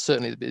consoles,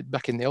 certainly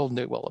back in the old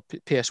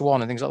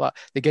PS1 and things like that,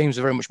 the games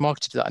are very much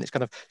marketed to that, and it's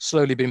kind of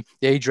slowly been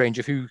the age range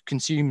of who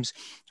consumes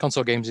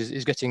console games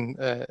is getting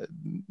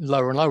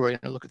lower and lower.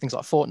 Look at things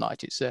like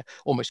Fortnite; it's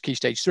almost key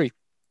stage 3.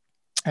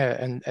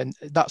 And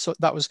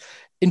that was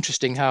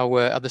interesting how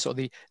the sort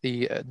of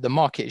the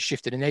market has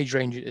shifted and age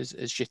range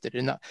has shifted,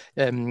 and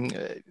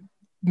that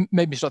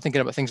made me start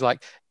thinking about things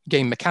like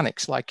game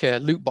mechanics, like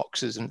loot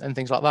boxes and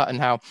things like that,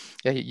 and how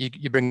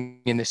you bring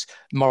in this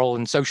moral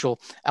and social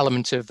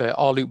element of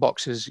are loot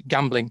boxes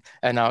gambling,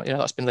 and now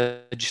that's been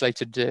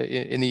legislated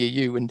in the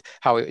EU, and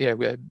how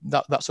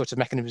that sort of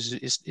mechanism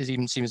is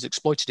even seen as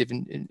exploitative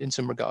in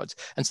some regards.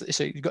 And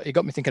so it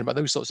got me thinking about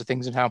those sorts of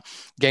things and how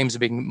games are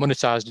being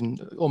monetized in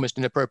almost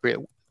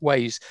inappropriate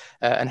ways,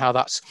 and how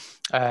that's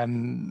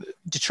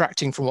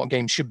detracting from what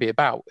games should be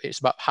about. It's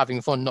about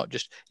having fun, not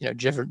just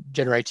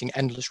generating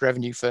endless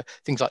revenue for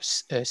things like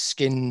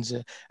skins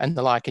and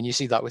the like. And you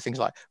see that with things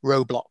like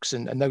Roblox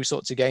and those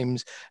sorts of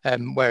games,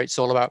 where it's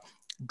all about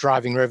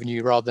driving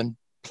revenue rather than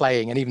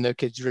playing. And even though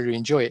kids really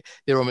enjoy it,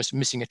 they're almost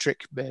missing a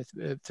trick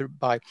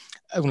by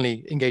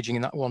only engaging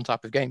in that one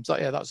type of game. So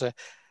yeah, that's a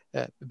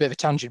bit of a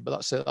tangent,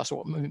 but that's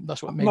what made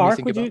Mark,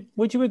 me think about.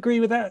 Would you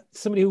agree with that?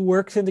 Somebody who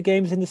works in the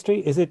games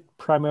industry, is it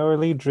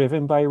primarily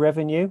driven by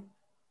revenue?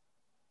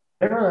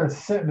 There are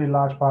certainly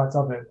large parts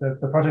of it.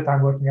 The project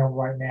I'm working on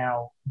right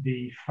now,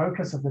 the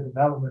focus of the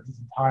development is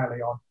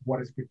entirely on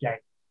what is a good game,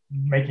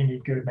 making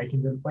it good,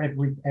 making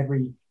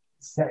every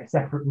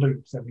separate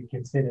loops that we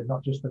consider,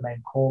 not just the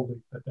main core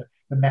loop, but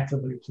the meta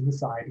loops and the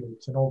side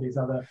loops and all these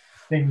other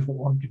things that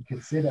one could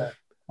consider.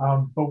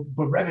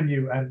 But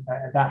revenue and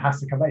that has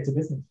to come back. It's a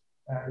business.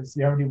 It's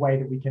the only way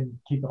that we can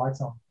keep the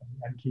lights on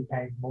and keep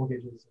paying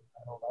mortgages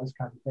and all those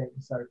kinds of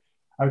things. So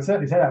I would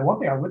certainly say that. One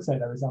thing I would say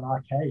though is on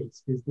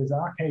arcades, because there's an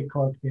arcade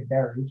club in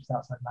Bury, just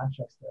outside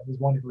Manchester. There's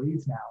one in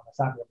Leeds now, and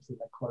sadly, obviously,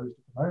 they're closed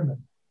at the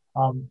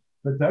moment.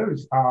 But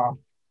those are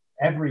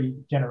every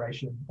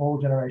generation, all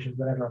generations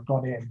that ever have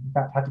gone in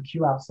fact, had to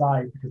queue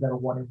outside because they were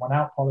 1 in, 1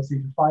 out policy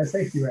for fire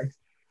safety regs.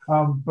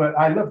 But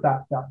I love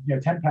that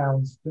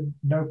 £10,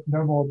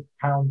 no more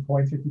pound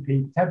coins,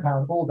 50p,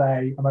 £10 all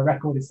day, and my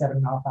record is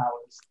 7.5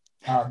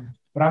 hours.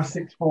 But I'm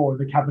 6'4",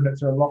 the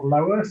cabinets are a lot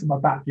lower, so my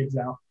back gives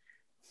out.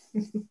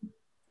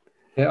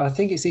 Yeah, I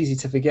think it's easy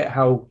to forget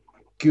how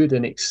good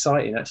and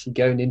exciting actually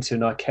going into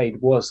an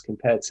arcade was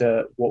compared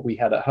to what we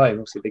had at home.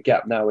 Obviously, the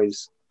gap now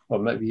is,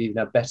 well, maybe even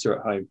have better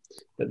at home.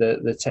 But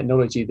the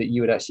technology that you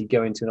would actually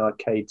go into an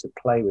arcade to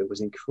play with was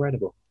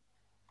incredible.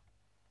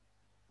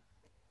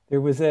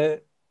 There was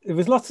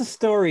lots of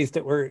stories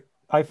that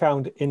I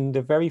found in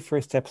the very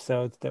first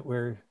episodes that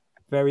were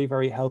very,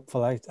 very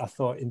helpful. I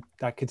thought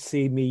I could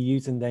see me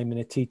using them in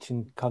a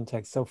teaching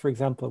context. So, for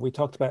example, we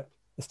talked about,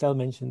 Estelle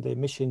mentioned the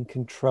mission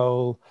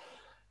control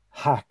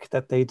hack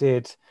that they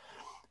did,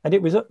 and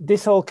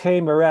this all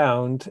came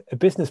around a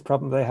business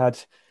problem they had.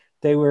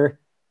 They were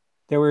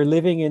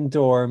living in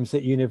dorms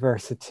at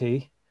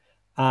university,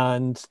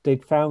 and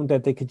they'd found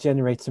that they could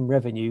generate some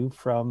revenue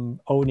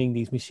from owning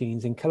these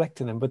machines and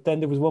collecting them. But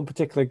then there was one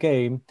particular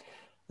game,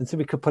 and so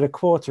we could put a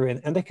quarter in,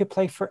 and they could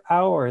play for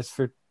hours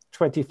for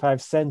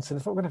 25 cents. And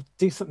I thought, we're going to have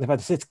to do something about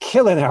this. It's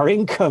killing our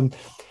income.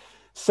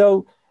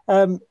 So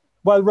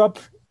while Rob,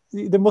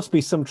 there must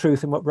be some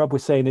truth in what Rob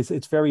was saying, is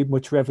it's very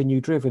much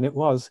revenue driven. It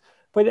was,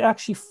 but it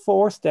actually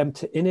forced them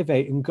to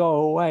innovate and go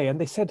away. And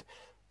they said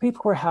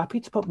people were happy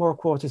to put more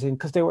quarters in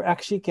because they were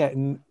actually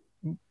getting,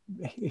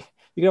 you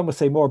can almost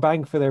say, more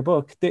bang for their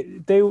buck.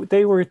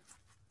 They were,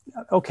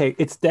 okay,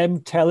 it's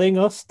them telling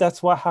us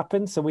that's what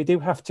happened. So we do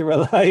have to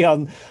rely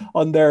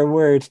on their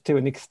word to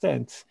an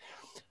extent.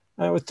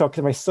 I was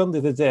talking to my son the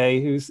other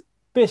day, who's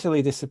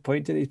bitterly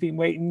disappointed. He's been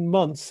waiting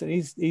months, and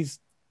he's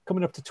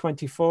coming up to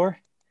 24.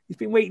 He's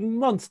been waiting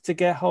months to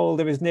get hold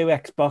of his new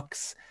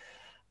Xbox.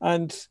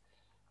 And,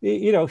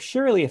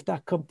 surely if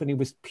that company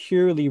was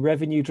purely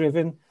revenue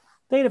driven,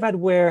 they'd have had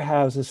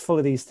warehouses full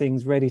of these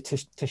things ready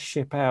to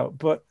ship out.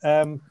 But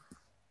I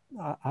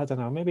don't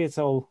know, maybe it's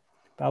all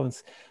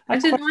balanced. I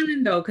did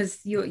wonder though,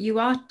 because you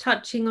are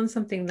touching on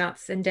something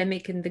that's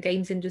endemic in the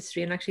games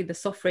industry and actually the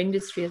software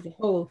industry as a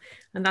whole,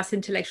 and that's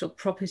intellectual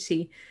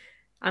property.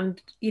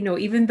 And,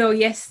 even though,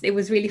 yes, it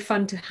was really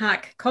fun to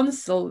hack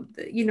console,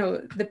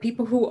 the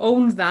people who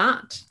own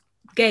that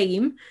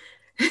game,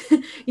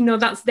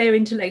 that's their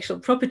intellectual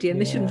property, and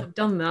they shouldn't have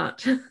done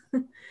that.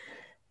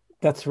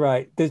 That's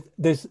right.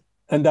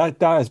 And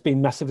that has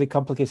been massively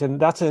complicated. And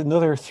that's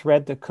another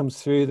thread that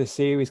comes through the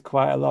series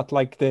quite a lot,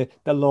 like the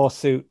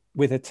lawsuit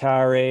with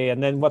Atari,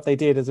 and then what they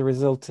did as a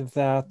result of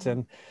that.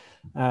 And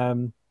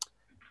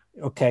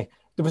okay,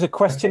 there was a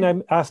question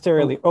I asked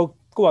earlier. Oh,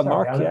 go on,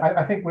 Mark.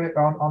 I think we're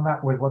on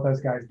that with what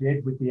those guys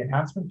did with the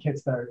enhancement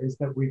kits, though, is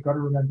that we've got to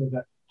remember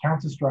that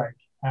Counter-Strike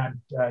and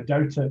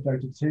Dota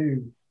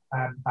 2,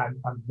 and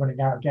I'm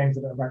running out of games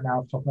that are right now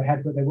off the top of my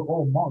head, but they were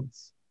all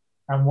mods.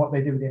 And what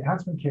they did with the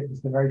enhancement kit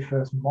was the very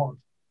first mod.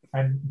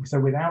 And so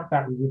without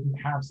that, we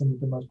wouldn't have some of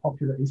the most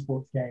popular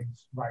esports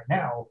games right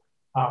now.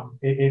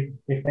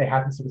 If they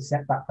hadn't sort of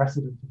set that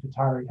precedent, if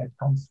Atari had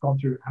gone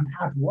through and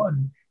had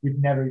won,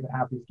 we'd never even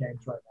have these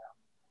games right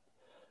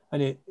now.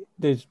 And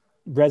there's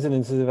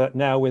resonances of it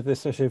now with the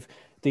sort of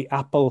the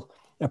Apple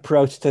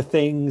approach to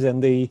things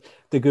and the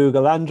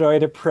Google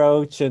Android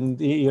approach, and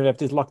you have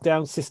this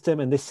lockdown system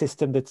and this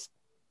system that's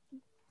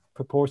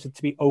purported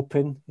to be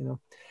open.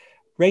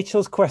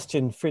 Rachel's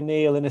question for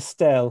Neil and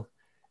Estelle.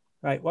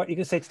 Right, what you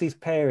can say to these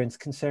parents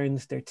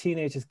concerns their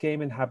teenagers'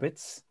 gaming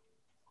habits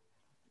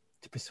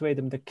to persuade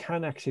them there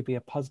can actually be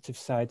a positive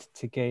side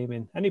to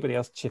gaming. Anybody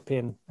else chip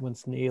in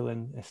once Neil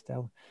and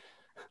Estelle?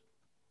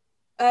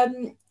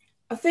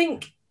 I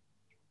think,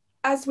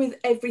 as with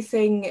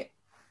everything,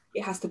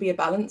 it has to be a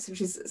balance,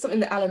 which is something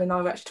that Alan and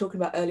I were actually talking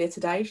about earlier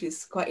today, which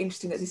is quite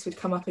interesting that this would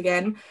come up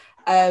again.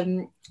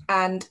 And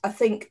I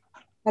think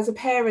as a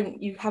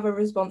parent, you have a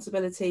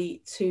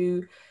responsibility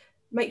to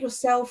make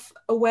yourself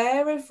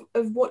aware of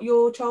what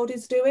your child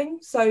is doing.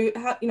 So,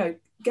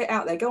 get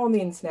out there, go on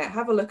the internet,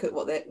 have a look at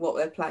what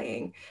they're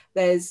playing.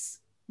 There's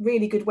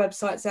really good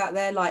websites out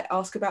there like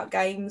Ask About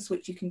Games,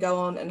 which you can go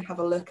on and have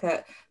a look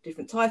at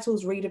different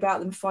titles, read about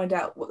them, find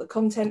out what the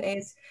content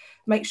is.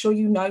 Make sure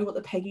you know what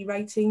the PEGI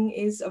rating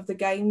is of the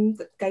games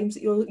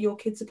that your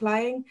kids are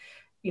playing.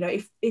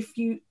 If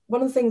you,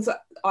 one of the things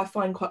that I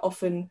find quite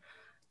often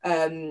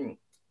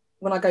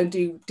when I go and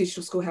do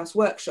digital schoolhouse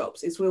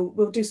workshops is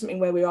we'll do something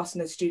where we're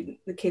asking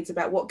the kids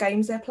about what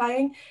games they're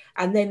playing,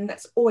 and then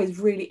that's always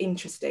really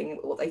interesting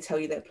what they tell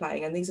you they're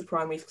playing. And these are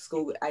primary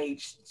school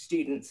age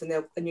students,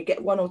 and you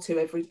get one or two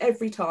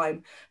every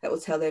time that will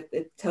tell you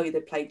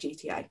they've played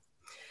GTA.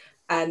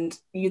 And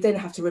you then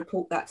have to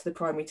report that to the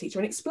primary teacher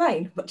and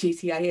explain what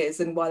GTA is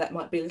and why that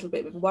might be a little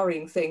bit of a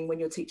worrying thing when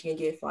you're teaching a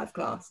year 5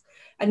 class.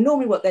 And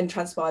normally what then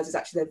transpires is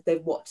actually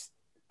they've watched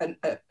an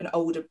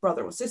older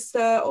brother or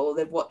sister, or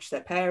they've watched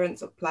their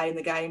parents or playing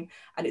the game,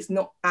 and it's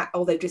not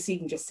or they've just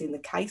seen the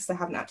case, they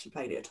haven't actually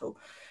played it at all.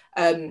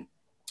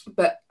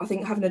 But I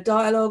think having a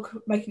dialogue,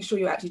 making sure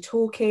you're actually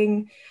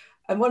talking,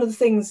 and one of the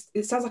things,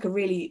 it sounds like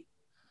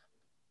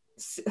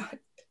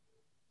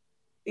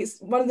it's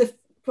one of the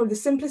probably the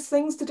simplest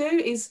things to do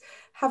is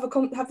have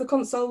the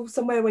console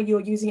somewhere where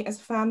you're using it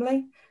as a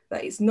family,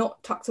 that it's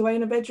not tucked away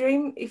in a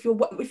bedroom. If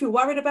you're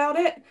worried about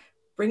it,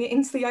 bring it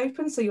into the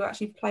open, so you're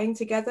actually playing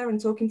together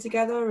and talking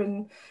together,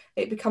 and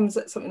it becomes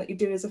something that you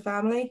do as a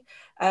family.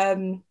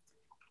 I'll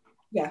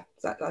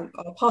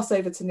pass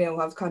over to Neil.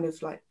 I was kind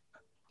of like,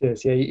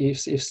 yes, yeah,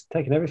 you've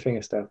taken everything,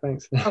 Estelle.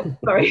 Thanks. Oh,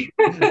 sorry.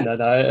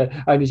 No,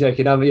 only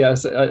joking. I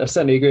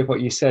certainly agree with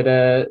what you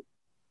said.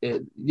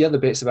 The other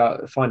bits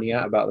about finding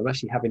out about them,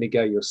 actually having a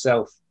go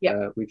yourself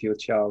with your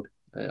child,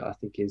 I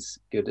think is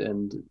good,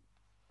 and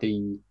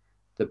the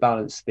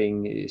balance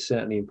thing is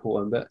certainly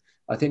important. But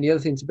I think the other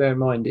thing to bear in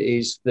mind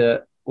is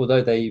that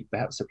although they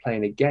perhaps are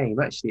playing a game,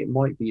 actually it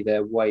might be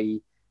their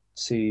way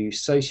to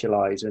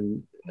socialise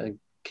and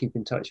keep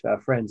in touch with our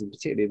friends, and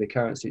particularly the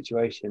current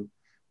situation.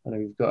 I know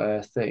we've got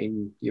a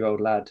 13-year-old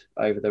lad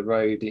over the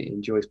road who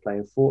enjoys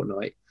playing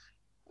Fortnite,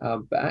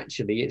 but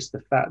actually it's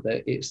the fact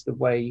that it's the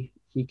way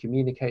he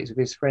communicates with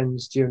his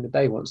friends during the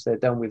day once they're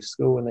done with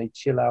school and they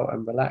chill out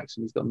and relax,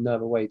 and he's got no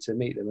other way to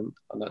meet them.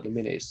 And at the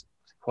minute it's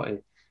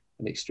quite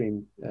an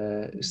extreme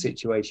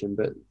situation,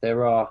 but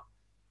there are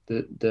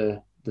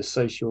the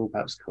social,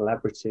 perhaps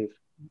collaborative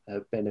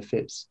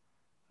benefits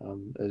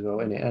as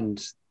well in it. And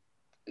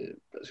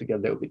as we go a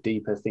little bit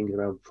deeper, things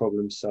around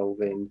problem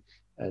solving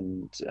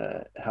and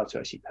how to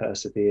actually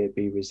persevere,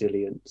 be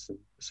resilient, and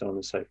so on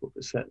and so forth.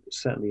 But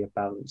certainly a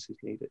balance is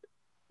needed.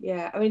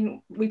 Yeah, I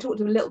mean, we talked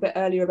a little bit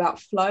earlier about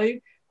flow,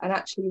 and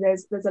actually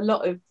there's a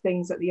lot of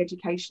things that the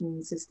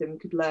education system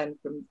could learn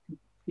from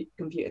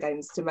computer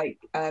games to make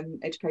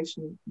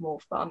education more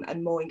fun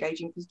and more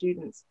engaging for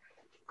students.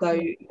 So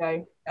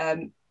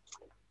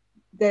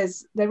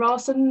there are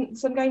some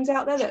games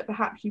out there that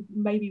perhaps you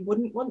maybe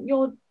wouldn't want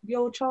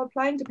your child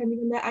playing depending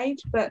on their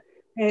age, but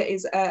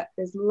there's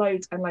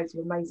loads and loads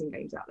of amazing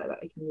games out there that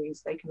they can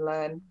use, they can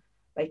learn,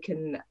 they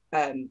can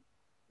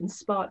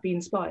be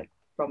inspired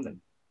from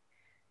them.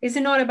 Is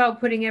it not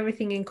about putting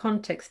everything in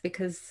context?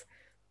 Because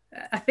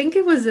I think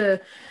it was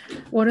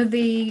one of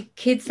the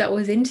kids that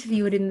was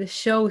interviewed in the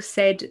show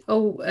said,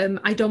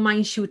 I don't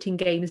mind shooting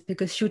games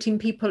because shooting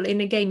people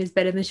in a game is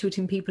better than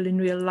shooting people in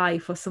real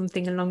life, or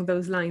something along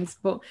those lines.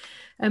 But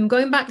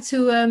going back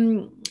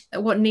to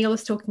what Neil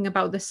was talking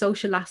about, the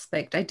social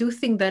aspect, I do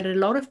think that a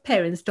lot of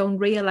parents don't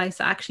realize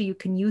that actually you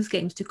can use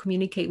games to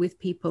communicate with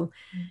people.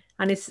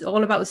 And it's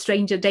all about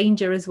stranger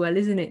danger as well,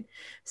 isn't it?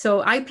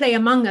 So I play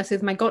Among Us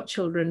with my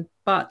godchildren,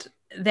 but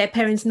their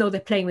parents know they're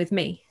playing with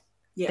me.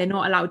 Yeah. They're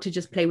not allowed to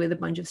just play with a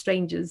bunch of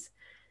strangers.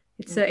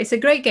 It's a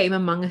great game,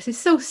 Among Us. It's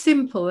so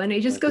simple, and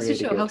it just goes to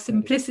show how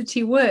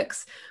simplicity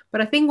works.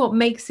 But I think what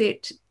makes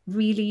it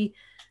really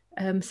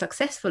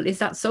successful is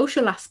that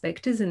social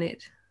aspect, isn't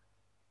it?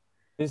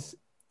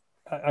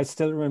 I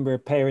still remember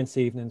parents'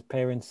 evenings,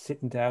 parents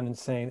sitting down and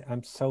saying,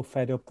 I'm so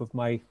fed up with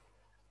my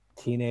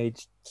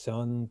teenage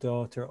son,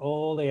 daughter.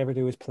 All they ever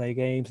do is play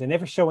games. They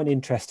never show an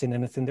interest in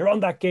anything. They're on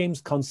that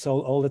games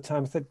console all the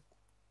time. I said,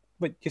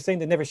 but you're saying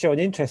they never show an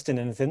interest in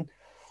anything.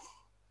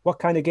 What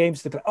kind of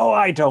games do they play? Oh,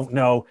 I don't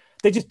know.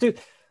 They just do.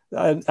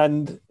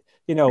 And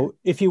you know,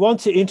 if you want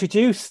to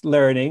introduce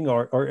learning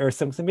or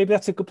something, maybe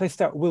that's a good place to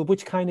start. Well,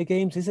 which kind of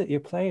games is it you're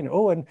playing?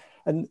 Oh, and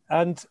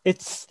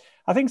it's,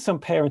 I think some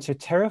parents are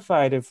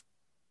terrified of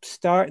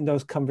starting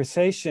those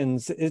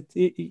conversations.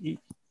 You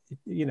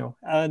know,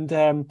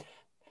 and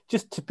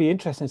just to be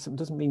interested in something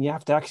doesn't mean you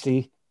have to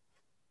actually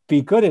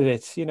be good at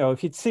it. You know,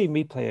 if you'd see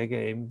me play a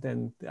game,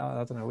 then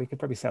I don't know, we could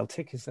probably sell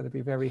tickets. That'd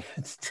be very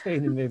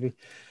entertaining, maybe.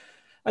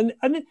 And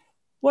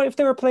what if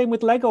they were playing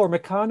with Lego or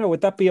Meccano?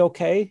 Would that be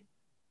okay?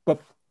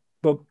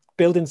 But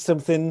building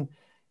something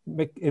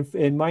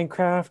in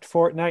Minecraft,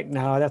 Fortnite,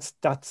 no,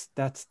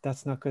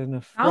 that's not good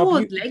enough.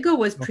 Oh, Lego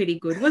was pretty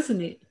good,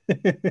 wasn't it?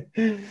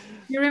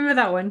 You remember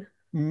that one?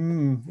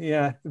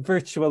 Yeah,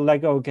 virtual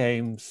Lego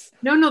games.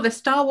 No, the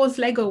Star Wars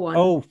Lego one.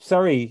 Oh,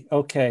 sorry.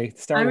 Okay,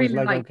 Star Wars really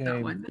Lego liked game.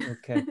 That one.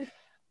 Okay.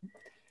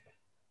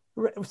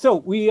 So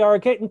we are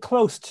getting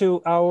close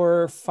to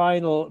our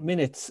final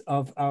minutes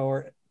of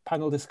our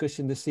panel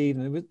discussion this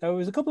evening. There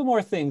was a couple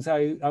more things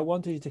I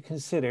wanted you to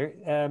consider.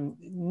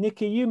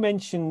 Nicky, you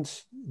mentioned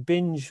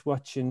binge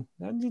watching.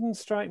 That didn't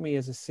strike me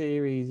as a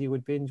series you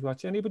would binge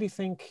watch. Anybody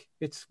think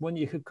it's one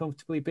you could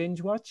comfortably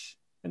binge watch?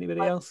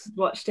 Anybody else?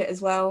 Watched it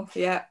as well.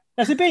 Yeah.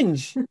 As a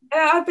binge?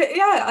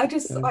 I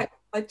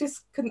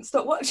just couldn't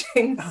stop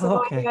watching.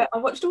 So okay. I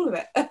watched all of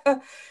it.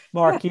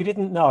 Mark, you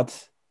didn't nod.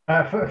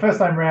 First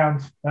time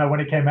round, when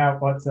it came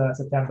out,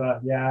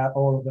 September, yeah,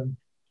 all of them.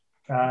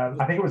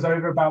 I think it was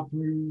over about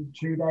 2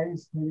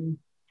 days, maybe.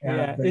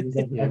 Yeah,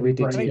 we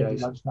did 2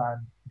 days.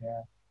 Lunchtime.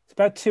 Yeah. It's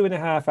about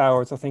 2.5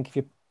 hours, I think, if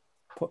you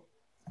put,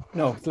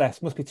 no, it's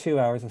less, must be 2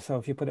 hours or so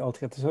if you put it all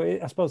together. So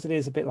I suppose it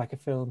is a bit like a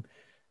film.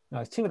 No,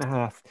 it's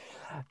 2.5.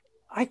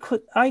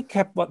 I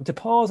kept wanting to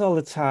pause all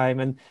the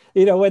time. And,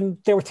 you know, when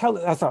they were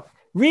telling, I thought,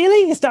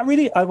 really? Is that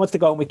really? I wanted to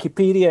go on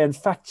Wikipedia and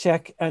fact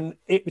check, and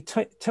it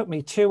took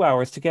me 2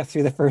 hours to get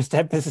through the first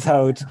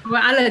episode.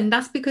 Well, Alan,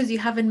 that's because you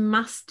haven't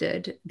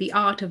mastered the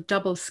art of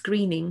double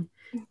screening,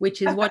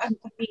 which is watching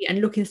TV and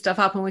looking stuff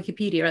up on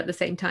Wikipedia at the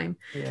same time.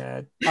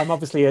 Yeah, I'm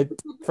obviously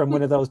from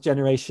one of those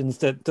generations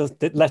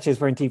that letters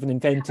weren't even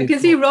invented. I can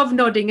see Rob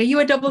nodding. Are you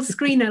a double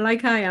screener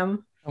like I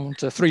am? I want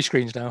 3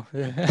 screens now.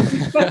 Yeah.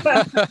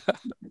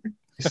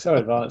 So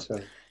advanced.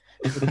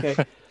 Okay.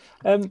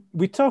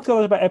 We talked a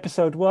lot about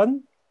episode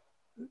 1.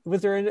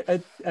 Was there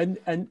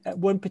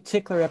one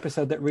particular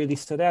episode that really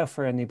stood out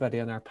for anybody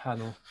on our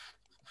panel?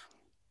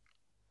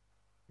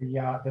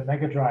 The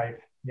Mega Drive,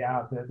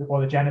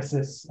 or the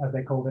Genesis, as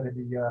they called it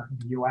in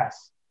the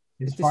US.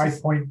 His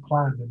 5-point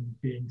plan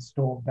and being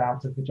stormed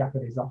out of the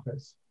Japanese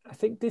office. I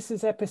think this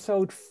is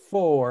episode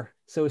 4.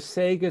 So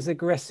Sega's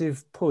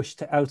aggressive push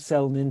to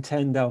outsell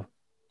Nintendo.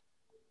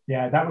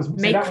 Yeah, that was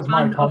my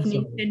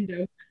console.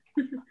 Nintendo.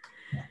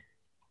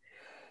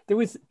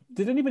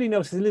 Did anybody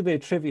notice a little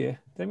bit of trivia?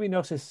 Did anybody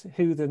notice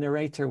who the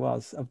narrator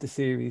was of the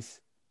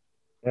series?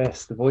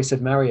 Yes, the voice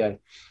of Mario.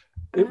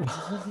 It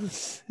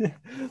was.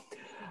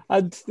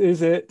 And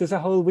there's a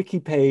whole wiki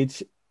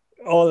page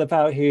all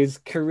about his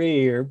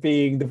career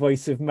being the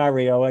voice of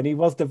Mario, and he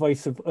was the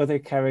voice of other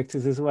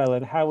characters as well,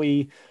 and how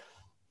he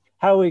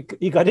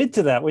got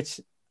into that,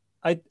 which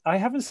I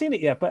haven't seen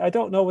it yet, but I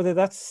don't know whether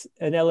that's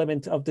an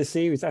element of the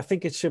series. I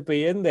think it should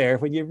be in there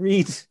when you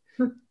read.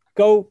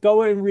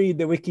 Go and read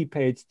the wiki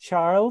page.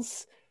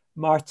 Charles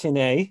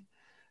Martinet,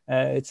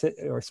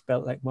 or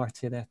spelled like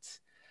Martinet.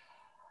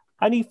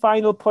 Any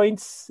final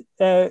points?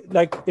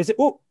 Is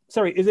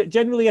it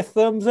generally a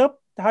thumbs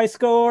up, high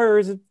score, or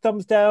is it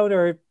thumbs down?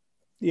 Or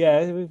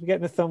we're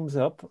getting a thumbs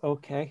up.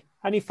 Okay.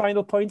 Any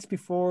final points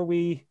before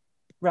we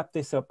wrap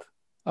this up?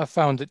 I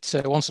found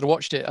that once I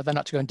watched it, I then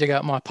had to go and dig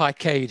out my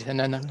Picade and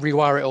then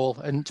rewire it all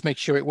and to make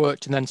sure it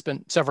worked, and then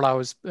spent several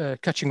hours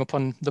catching up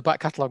on the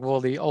back catalogue of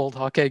all the old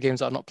arcade games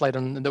that I've not played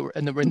on and that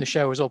were in the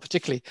show as well,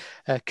 particularly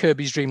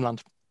Kirby's Dream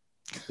Land.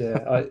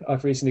 Yeah,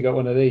 I've recently got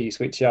one of these,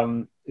 which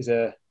has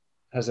a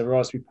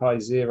Raspberry Pi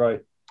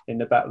Zero in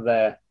the back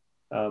there.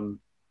 Then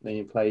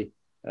you play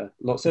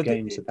lots of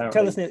games, apparently.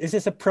 Tell us, is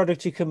this a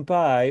product you can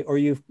buy, or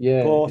you've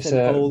bought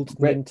an old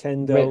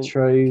Nintendo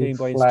retro Game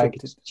Boy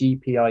flagged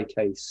GPI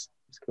case?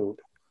 It's called.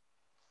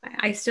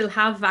 I still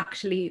have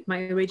actually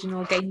my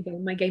original Game Boy,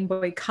 my Game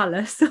Boy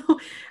Color. So,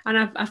 and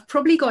I've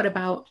probably got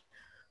about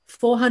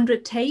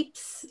 400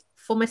 tapes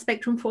for my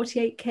Spectrum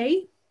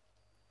 48K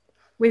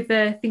with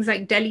things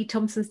like Delly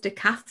Thompson's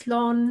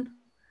Decathlon.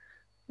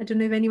 I don't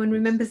know if anyone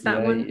remembers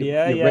that one. You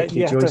have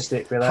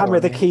to hammer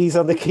the keys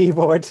on the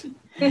keyboard.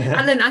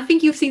 Alan, I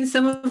think you've seen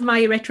some of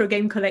my retro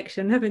game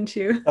collection, haven't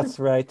you? That's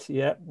right.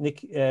 Yeah,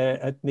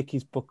 at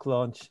Nicky's book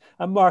launch.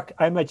 And Mark,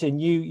 I imagine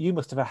you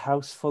must have a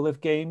house full of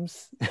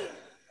games.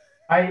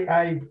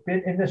 I've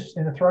been in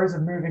the throes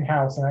of moving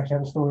house and actually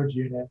have a storage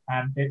unit,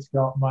 and it's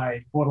got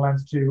my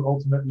Borderlands 2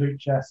 Ultimate Loot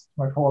Chest,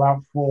 my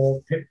Fallout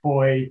 4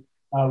 Pip-Boy,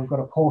 We've got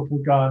a portal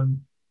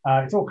gun.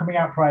 It's all coming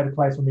out prior to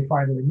place when we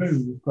finally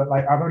move. But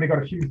like, I've only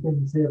got a few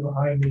things here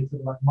behind me,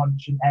 sort of like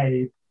Munch and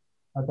Abe.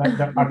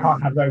 I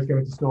can't have those go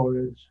into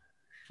storage.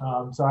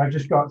 So I've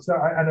just got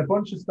and a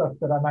bunch of stuff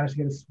that I managed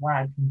to get a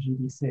swag from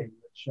GDC,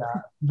 which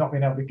not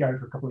being able to go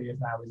for a couple of years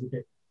now is a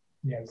bit,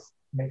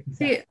 makes me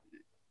sad.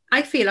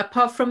 I feel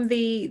apart from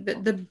the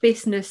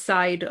business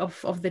side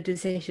of the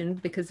decision,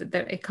 because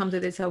it comes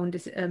with its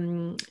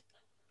own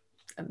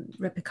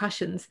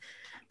repercussions,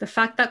 the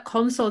fact that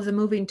consoles are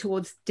moving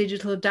towards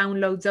digital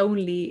downloads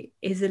only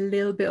is a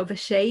little bit of a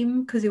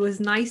shame, because it was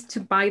nice to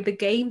buy the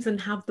games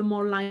and have them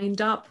all lined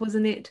up,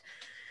 wasn't it?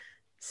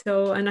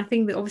 So, and I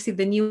think that obviously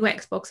the new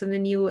Xbox and the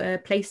new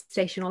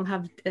PlayStation all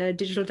have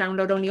digital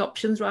download only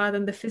options rather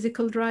than the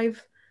physical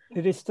drive.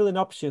 It is still an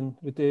option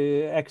with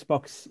the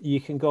Xbox. You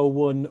can go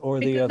one or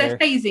the other. They're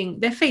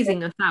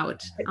phasing us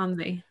out, aren't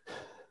they?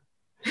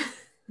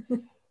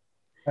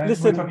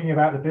 Listen, we're talking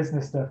about the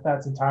business stuff.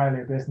 That's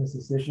entirely a business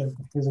decision.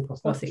 The physical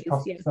stuff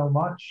costs so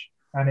much,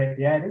 and it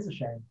is a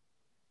shame.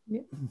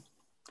 Yeah.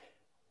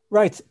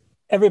 Right,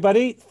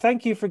 everybody,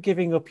 thank you for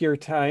giving up your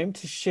time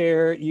to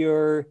share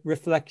your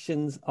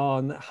reflections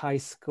on High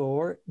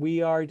Score.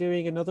 We are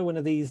doing another one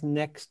of these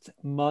next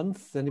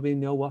month. Anybody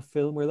know what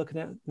film we're looking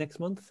at next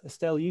month?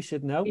 Estelle, you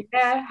should know.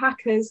 Yeah,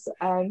 Hackers.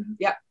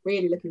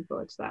 Really looking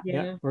forward to that.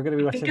 Yeah, we're going to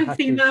be watching Hackers. I've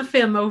seen that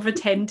film over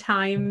 10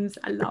 times.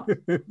 I love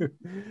it.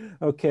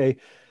 Okay.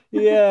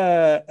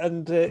 Yeah,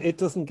 and it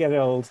doesn't get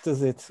old,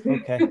 does it?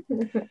 Okay.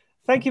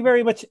 Thank you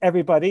very much,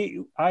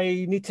 everybody.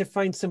 I need to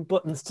find some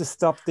buttons to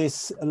stop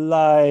this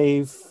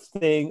live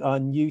thing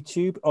on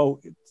YouTube. Oh,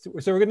 so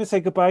we're going to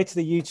say goodbye to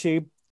the YouTube